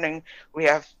the morning, we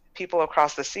have people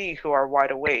across the sea who are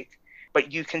wide awake,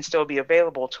 but you can still be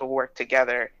available to work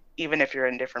together. Even if you're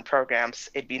in different programs,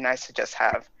 it'd be nice to just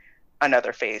have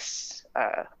another face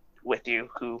with you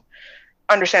who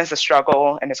understands the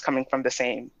struggle and is coming from the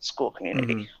same school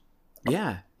community.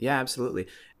 Yeah, absolutely.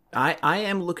 I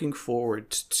am looking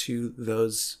forward to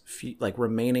those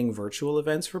remaining virtual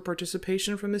events for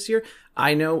participation from this year.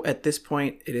 I know at this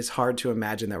point it is hard to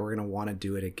imagine that we're going to want to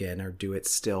do it again or do it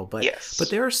still, but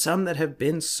there are some that have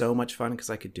been so much fun because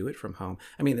I could do it from home.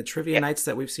 I mean, the trivia nights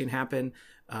that we've seen happen,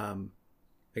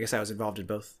 I guess I was involved in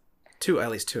both.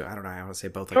 At least two. I don't know. I want to say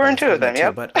both. You were in 2 of them,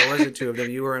 yeah. But I was in 2 of them.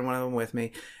 You were in one of them with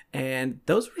me. And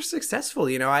those were successful.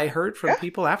 I heard from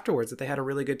people afterwards that they had a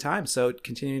really good time. So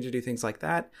continuing to do things like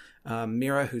that.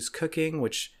 Mira, who's cooking,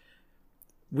 which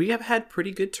we have had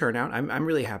pretty good turnout. I'm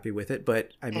really happy with it.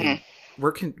 But I mean,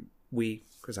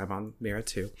 because I'm on Mira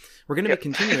too, we're going to be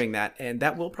continuing that. And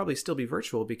that will probably still be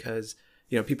virtual because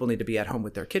people need to be at home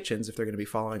with their kitchens if they're going to be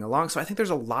following along. So I think there's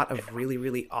a lot of really,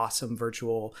 really awesome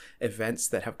virtual events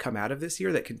that have come out of this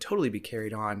year that can totally be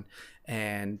carried on.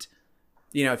 And,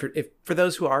 if for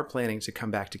those who are planning to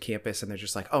come back to campus and they're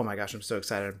just like, oh my gosh, I'm so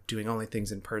excited. I'm doing only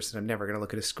things in person. I'm never going to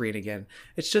look at a screen again.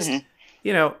 It's just,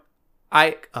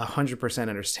 I 100%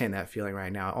 understand that feeling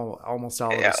right now. Almost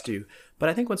all of us do. But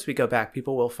I think once we go back,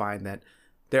 people will find that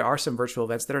there are some virtual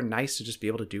events that are nice to just be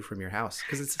able to do from your house.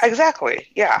 Exactly.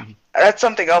 Yeah. That's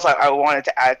something else I wanted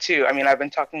to add too. I mean, I've been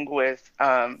talking with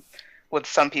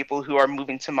some people who are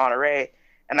moving to Monterey,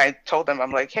 and I told them,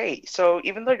 I'm like, hey, so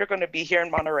even though you're going to be here in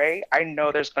Monterey, I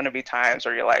know there's going to be times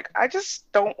where you're like, I just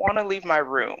don't want to leave my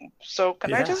room. So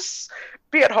can I just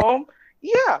be at home?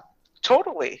 Yeah,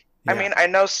 totally. Yeah. I mean, I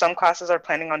know some classes are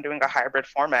planning on doing a hybrid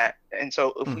format. And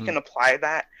so if we can apply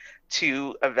that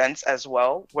to events as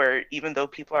well, where even though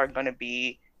people are going to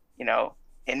be,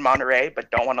 in Monterey, but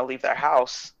don't want to leave their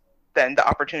house, then the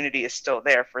opportunity is still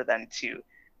there for them to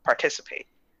participate.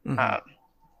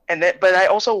 But I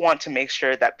also want to make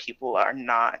sure that people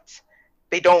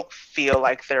they don't feel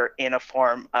like they're in a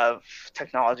form of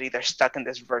technology. They're stuck in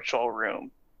this virtual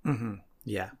room.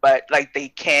 Yeah. But they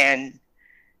can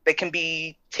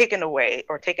be taken away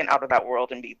or taken out of that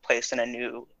world and be placed in a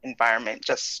new environment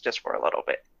just for a little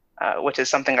bit. Which is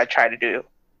something I try to do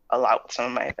a lot with some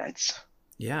of my events.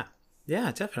 Yeah,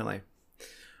 definitely.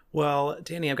 Well,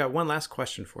 Danny, I've got one last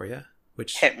question for you.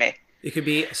 Which hit me. It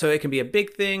can be a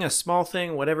big thing, a small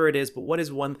thing, whatever it is. But what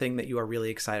is one thing that you are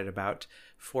really excited about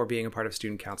for being a part of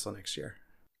Student Council next year?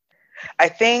 I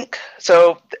think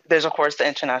so. There's of course the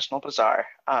International Bazaar,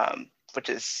 which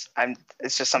is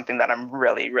it's just something that I'm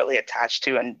really, really attached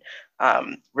to and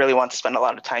really want to spend a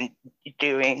lot of time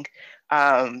doing.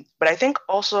 But I think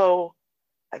also,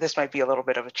 this might be a little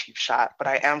bit of a cheap shot, but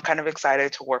I am kind of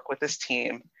excited to work with this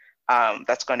team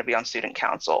that's going to be on Student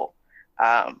Council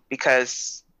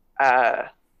because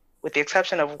with the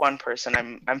exception of one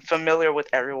person, I'm familiar with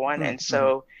everyone. And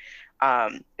so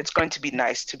it's going to be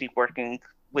nice to be working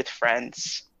with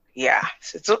friends. Yeah,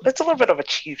 it's a little bit of a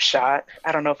cheap shot.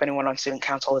 I don't know if anyone on Student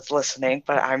Council is listening,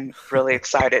 but I'm really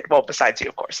excited. Well, besides you,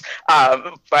 of course.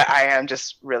 But I am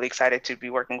just really excited to be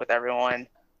working with everyone.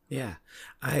 Yeah,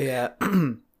 I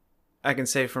can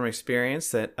say from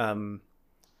experience that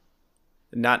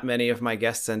not many of my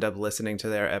guests end up listening to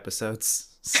their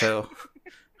episodes. So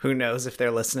who knows if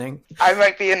they're listening? I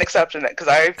might be an exception because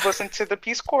I listened to the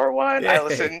Peace Corps one. I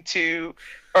listened to,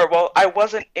 I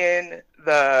wasn't in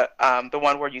the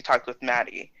one where you talked with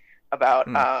Maddie about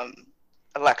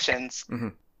elections,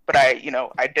 but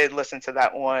I did listen to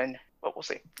that one. But we'll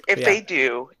see if they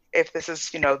do. If this is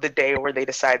the day where they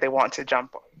decide they want to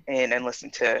jump in and listen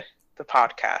to the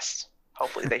podcast,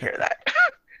 hopefully they hear that.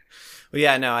 Well,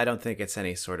 yeah, no, I don't think it's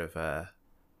any sort of a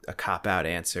cop-out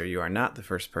answer. You are not the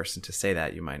first person to say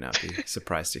that. You might not be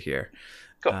surprised to hear.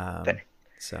 Cool.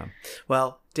 So,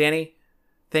 well, Danny,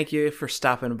 thank you for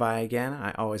stopping by again.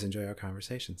 I always enjoy our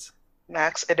conversations.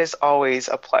 Max, it is always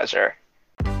a pleasure.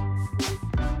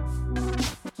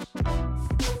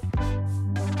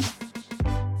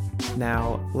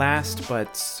 Now, last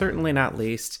but certainly not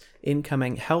least,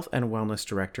 incoming Health and Wellness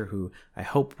Director, who I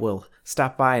hope will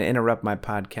stop by and interrupt my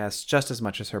podcast just as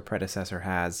much as her predecessor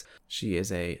has. She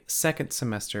is a second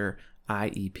semester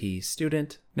IEP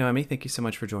student. Noemi, thank you so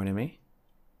much for joining me.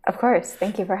 Of course.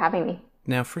 Thank you for having me.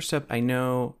 Now, first up, I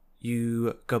know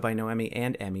you go by Noemi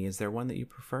and Emmy. Is there one that you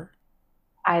prefer?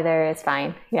 Either is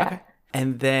fine. Yeah. Okay.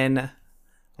 And then,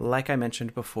 like I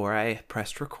mentioned before, I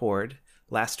pressed record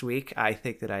last week. I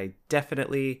think that I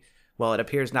definitely, well, it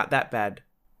appears not that bad,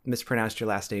 mispronounced your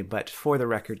last name, but for the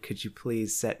record, could you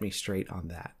please set me straight on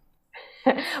that?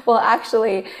 Well,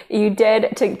 actually, you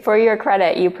did, for your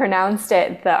credit, you pronounced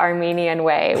it the Armenian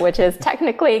way, which is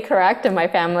technically correct. And my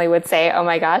family would say, oh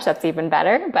my gosh, that's even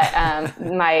better. But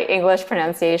my English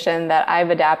pronunciation that I've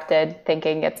adapted,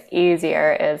 thinking it's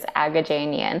easier, is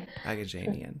Agajanian.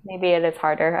 Agajanian. Maybe it is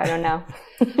harder. I don't know.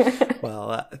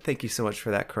 Well, thank you so much for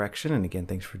that correction. And again,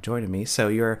 thanks for joining me. So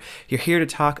you're here to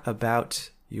talk about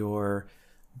your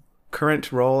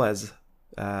current role as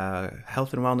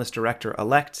Health and Wellness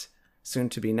Director-elect, soon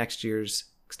to be next year's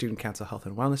Student Council Health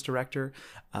and Wellness Director.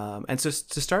 And so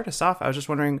to start us off, I was just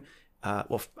wondering,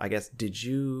 well, I guess, did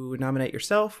you nominate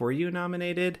yourself? Were you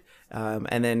nominated?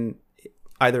 And then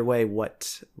either way,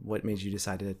 what made you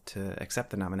decide to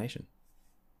accept the nomination?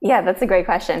 Yeah, that's a great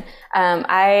question.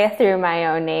 I threw my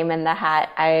own name in the hat.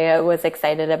 I was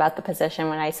excited about the position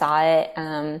when I saw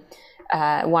it.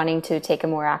 Wanting to take a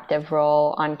more active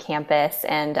role on campus,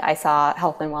 and I saw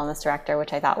Health and Wellness Director,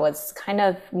 which I thought was kind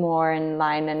of more in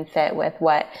line and fit with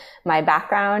what my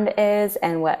background is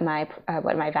and what my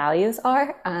values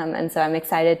are. And so I'm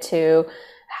excited to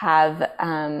have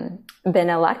been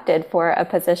elected for a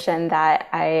position that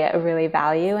I really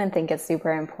value and think is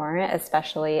super important,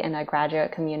 especially in a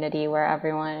graduate community where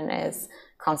everyone is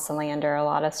constantly under a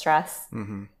lot of stress.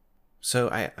 Mm-hmm.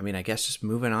 So, I mean, I guess just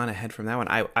moving on ahead from that one,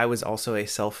 I was also a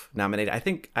self-nominated. I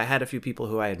think I had a few people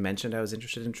who I had mentioned I was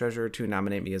interested in Treasurer to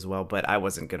nominate me as well, but I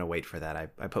wasn't going to wait for that.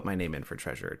 I put my name in for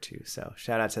Treasurer too. So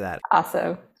shout out to that.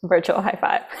 Awesome. Virtual high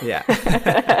five. Yeah.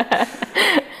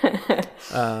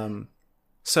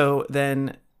 So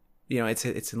then,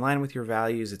 it's in line with your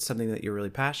values. It's something that you're really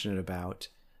passionate about.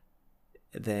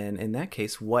 Then in that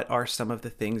case, what are some of the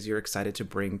things you're excited to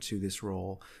bring to this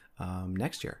role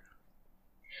next year?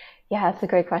 Yeah, that's a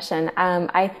great question.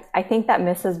 I think that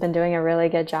MISS has been doing a really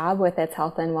good job with its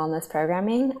health and wellness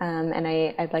programming, and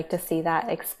I'd like to see that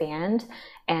expand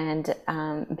and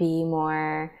be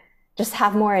more, just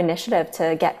have more initiatives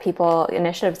to get people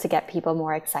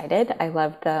more excited. I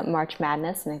love the March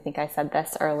Madness, and I think I said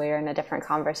this earlier in a different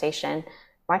conversation.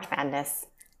 March Madness.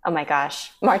 Oh my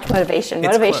gosh, March Motivation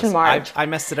Close. March. I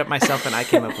messed it up myself, and I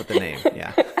came up with the name.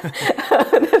 Yeah,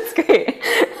 that's great.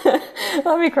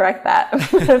 Let me correct that.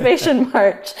 Motivation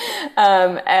March.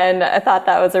 And I thought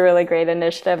that was a really great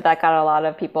initiative that got a lot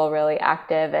of people really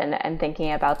active and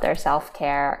thinking about their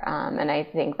self-care. And I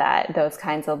think that those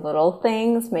kinds of little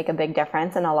things make a big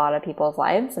difference in a lot of people's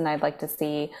lives. And I'd like to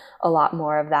see a lot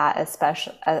more of that,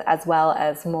 especially as well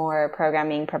as more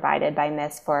programming provided by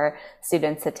MISS for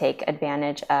students to take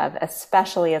advantage of,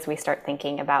 especially as we start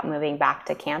thinking about moving back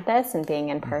to campus and being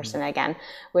in person again,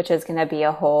 which is going to be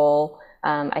a whole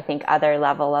I think other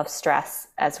level of stress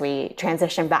as we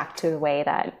transition back to the way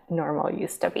that normal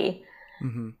used to be.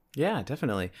 Mm-hmm. Yeah,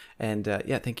 definitely. And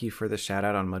thank you for the shout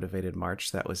out on Motivated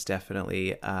March. That was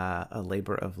definitely a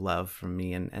labor of love from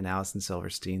me and Allison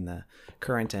Silverstein, the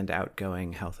current and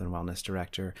outgoing Health and Wellness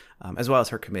Director, as well as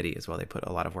her committee as well. They put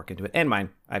a lot of work into it, and mine.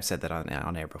 I've said that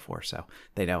on air before, so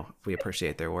they know we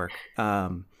appreciate their work.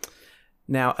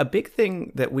 Now, a big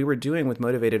thing that we were doing with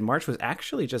Motivated March was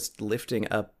actually just lifting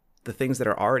up the things that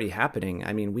are already happening.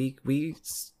 I mean, we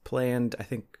planned, I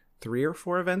think, 3 or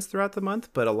 4 events throughout the month,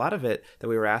 but a lot of it that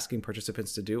we were asking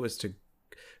participants to do was to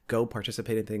go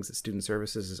participate in things that Student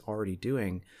Services is already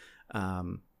doing.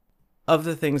 Of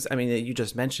the things, I mean, that you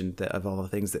just mentioned, of all the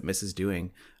things that MISS is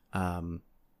doing,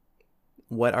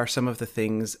 what are some of the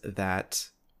things that,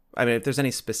 I mean, if there's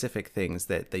any specific things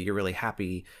that you're really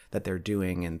happy that they're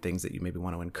doing and things that you maybe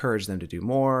want to encourage them to do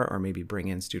more or maybe bring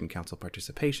in student council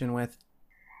participation with?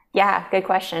 Yeah, good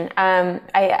question.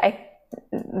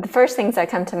 The first things that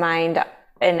come to mind,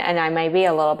 and I might be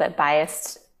a little bit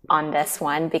biased on this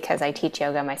one because I teach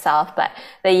yoga myself, but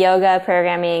the yoga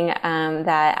programming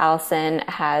that Allison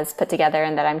has put together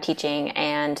and that I'm teaching,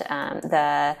 and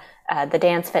the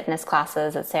dance fitness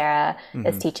classes that Sarah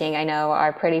is teaching, I know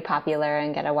are pretty popular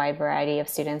and get a wide variety of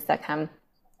students that come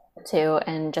too,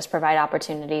 and just provide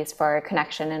opportunities for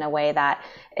connection in a way that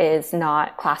is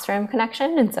not classroom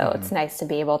connection. And so it's nice to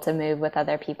be able to move with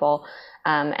other people.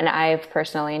 And I've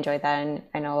personally enjoyed that, and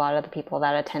I know a lot of the people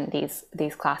that attend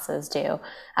these classes do.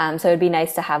 So it'd be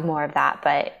nice to have more of that,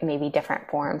 but maybe different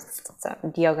forms.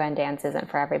 So yoga and dance isn't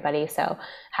for everybody, so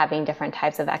having different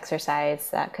types of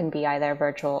exercise that can be either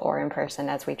virtual or in person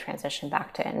as we transition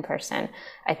back to in person,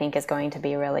 I think is going to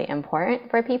be really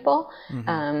important for people.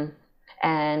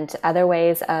 And other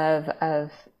ways of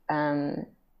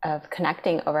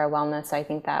connecting over wellness. I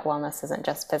think that wellness isn't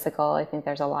just physical. I think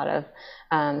there's a lot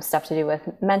of stuff to do with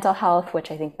mental health, which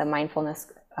I think the mindfulness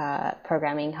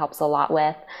programming helps a lot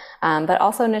with, but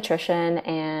also nutrition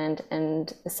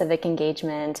and civic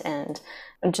engagement and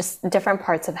just different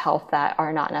parts of health that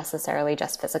are not necessarily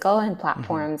just physical, and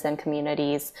platforms and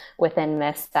communities within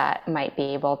MIST that might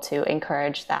be able to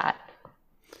encourage that.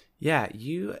 Yeah,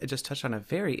 you just touched on a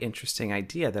very interesting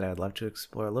idea that I'd love to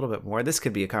explore a little bit more. This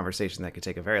could be a conversation that could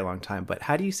take a very long time, but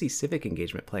how do you see civic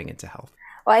engagement playing into health?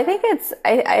 Well, I think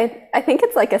I think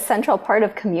it's like a central part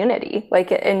of community.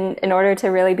 Like in order to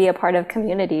really be a part of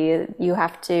community, you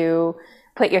have to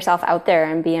put yourself out there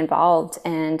and be involved,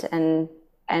 and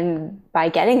by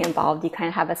getting involved, you kind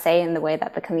of have a say in the way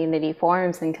that the community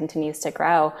forms and continues to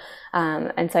grow.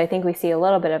 And so I think we see a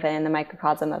little bit of it in the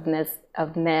microcosm of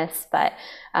MIST, but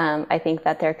I think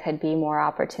that there could be more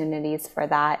opportunities for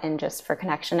that and just for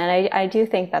connection. And I do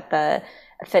think that the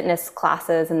fitness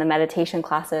classes and the meditation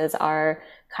classes are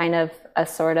kind of a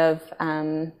sort of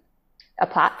a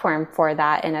platform for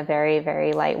that in a very,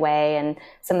 very light way. And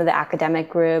some of the academic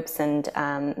groups and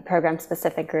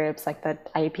program-specific groups, like the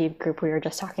IEP group we were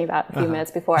just talking about a few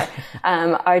minutes before,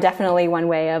 are definitely one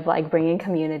way of like bringing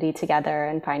community together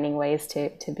and finding ways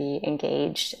to be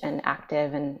engaged and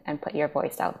active and put your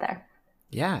voice out there.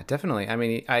 Yeah, definitely. I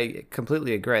mean, I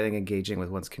completely agree. I think engaging with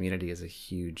one's community is a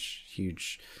huge,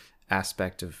 huge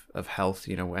aspect of health,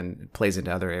 and it plays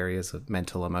into other areas of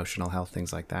mental, emotional health,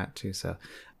 things like that too. So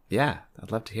yeah,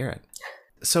 I'd love to hear it.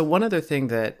 So one other thing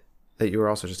that you were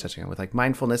also just touching on with like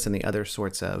mindfulness and the other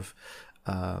sorts of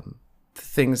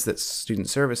things that Student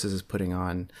Services is putting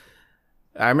on.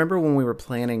 I remember when we were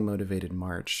planning Motivated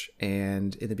March,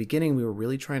 and in the beginning, we were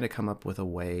really trying to come up with a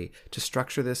way to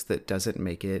structure this that doesn't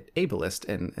make it ableist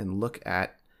and look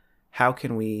at how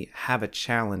can we have a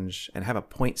challenge and have a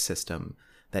point system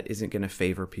that isn't going to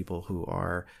favor people who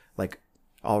are like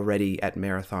already at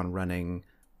marathon running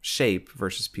shape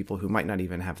versus people who might not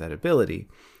even have that ability.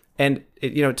 And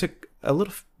it took a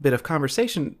little bit of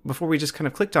conversation before we just kind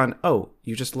of clicked on,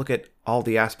 you just look at all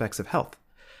the aspects of health.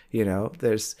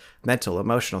 There's mental,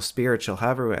 emotional, spiritual,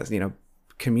 however,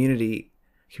 community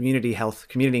health,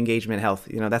 community engagement health,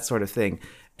 that sort of thing.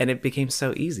 And it became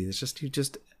so easy. It's just, you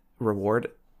just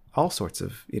reward all sorts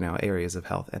of, areas of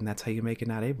health. And that's how you make it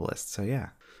not ableist. So yeah.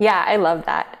 Yeah, I love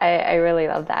that. I really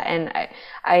love that. And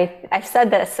I've said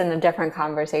this in a different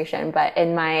conversation, but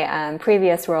in my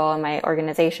previous role in my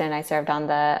organization, I served on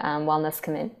the wellness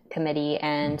committee,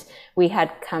 and we had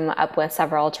come up with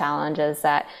several challenges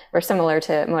that were similar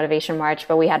to Motivation March,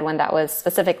 but we had one that was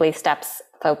specifically steps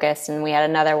focused, and we had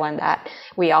another one that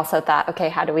we also thought, okay,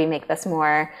 how do we make this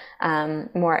more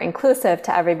inclusive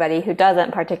to everybody who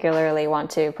doesn't particularly want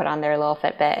to put on their little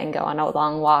Fitbit and go on a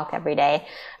long walk every day.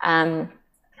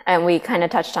 And we kind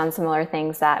of touched on similar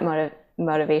things that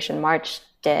Motivation March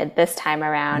did this time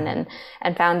around,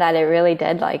 and found that it really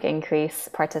did like increase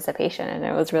participation, and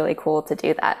it was really cool to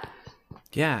do that.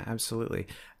 Yeah, absolutely.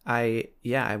 I'm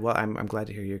glad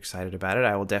to hear you're excited about it.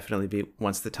 I will definitely be,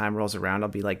 once the time rolls around, I'll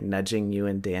be like nudging you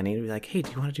and Danny to be like, hey,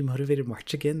 do you want to do Motivated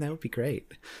March again? That would be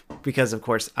great. Because of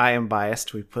course I am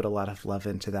biased. We put a lot of love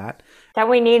into that. Don't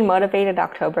we need Motivated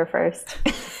October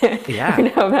 1st? Yeah.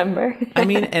 November. I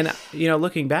mean, and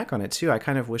looking back on it too, I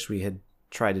kind of wish we had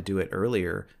tried to do it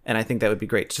earlier. And I think that would be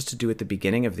great just to do it at the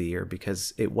beginning of the year,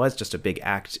 because it was just a big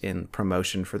act in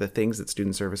promotion for the things that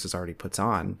Student Services already puts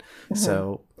on. Mm-hmm.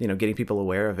 So, getting people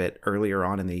aware of it earlier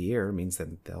on in the year means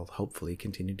that they'll hopefully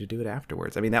continue to do it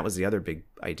afterwards. I mean, that was the other big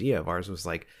idea of ours, was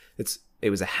like, it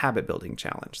was a habit building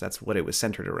challenge. That's what it was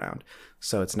centered around.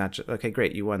 So it's not just, okay,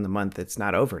 great, you won the month. It's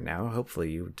not over now.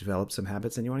 Hopefully you develop some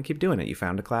habits and you want to keep doing it. You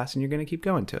found a class and you're going to keep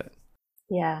going to it.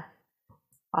 Yeah.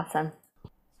 Awesome.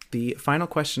 The final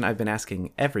question I've been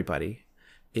asking everybody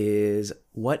is,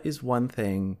 what is one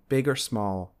thing, big or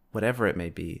small, whatever it may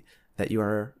be, that you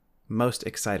are most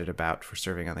excited about for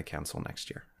serving on the council next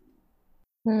year?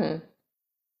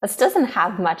 This doesn't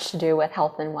have much to do with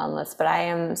health and wellness, but I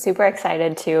am super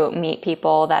excited to meet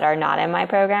people that are not in my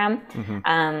program.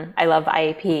 Mm-hmm. I love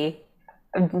IEP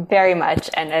very much,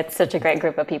 and it's such a great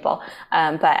group of people.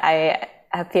 But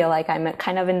I feel like I'm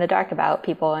kind of in the dark about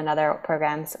people and other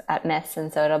programs at MISS.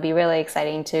 And so it'll be really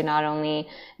exciting to not only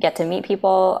get to meet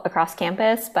people across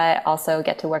campus, but also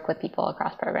get to work with people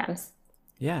across programs.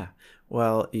 Yeah.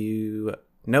 Well,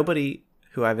 nobody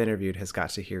who I've interviewed has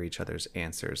got to hear each other's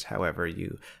answers. However,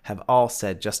 you have all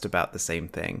said just about the same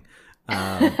thing.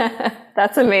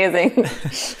 That's amazing.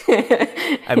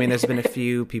 I mean, there's been a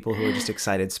few people who are just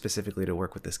excited specifically to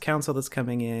work with this council that's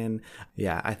coming in.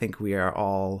 Yeah, I think we are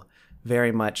all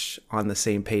very much on the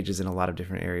same pages in a lot of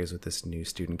different areas with this new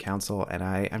student council. And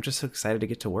I'm just so excited to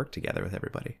get to work together with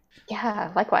everybody.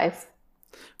 Yeah, likewise.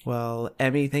 Well,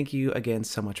 Emmy, thank you again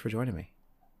so much for joining me.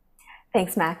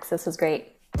 Thanks, Max. This was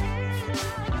great.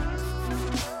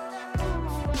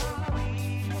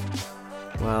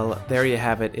 Well, there you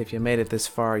have it. If you made it this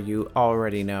far, you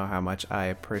already know how much I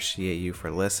appreciate you for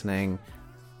listening,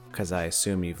 because I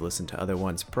assume you've listened to other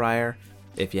ones prior.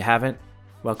 If you haven't,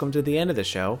 welcome to the end of the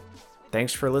show.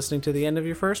 Thanks for listening to the end of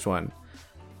your first one.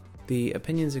 The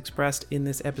opinions expressed in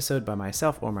this episode by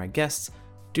myself or my guests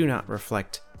do not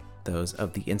reflect those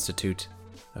of the Institute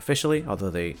officially, although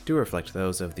they do reflect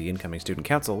those of the incoming student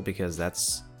council, because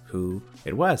that's who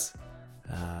it was.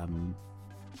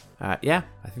 Yeah,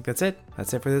 I think that's it.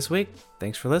 That's it for this week.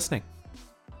 Thanks for listening.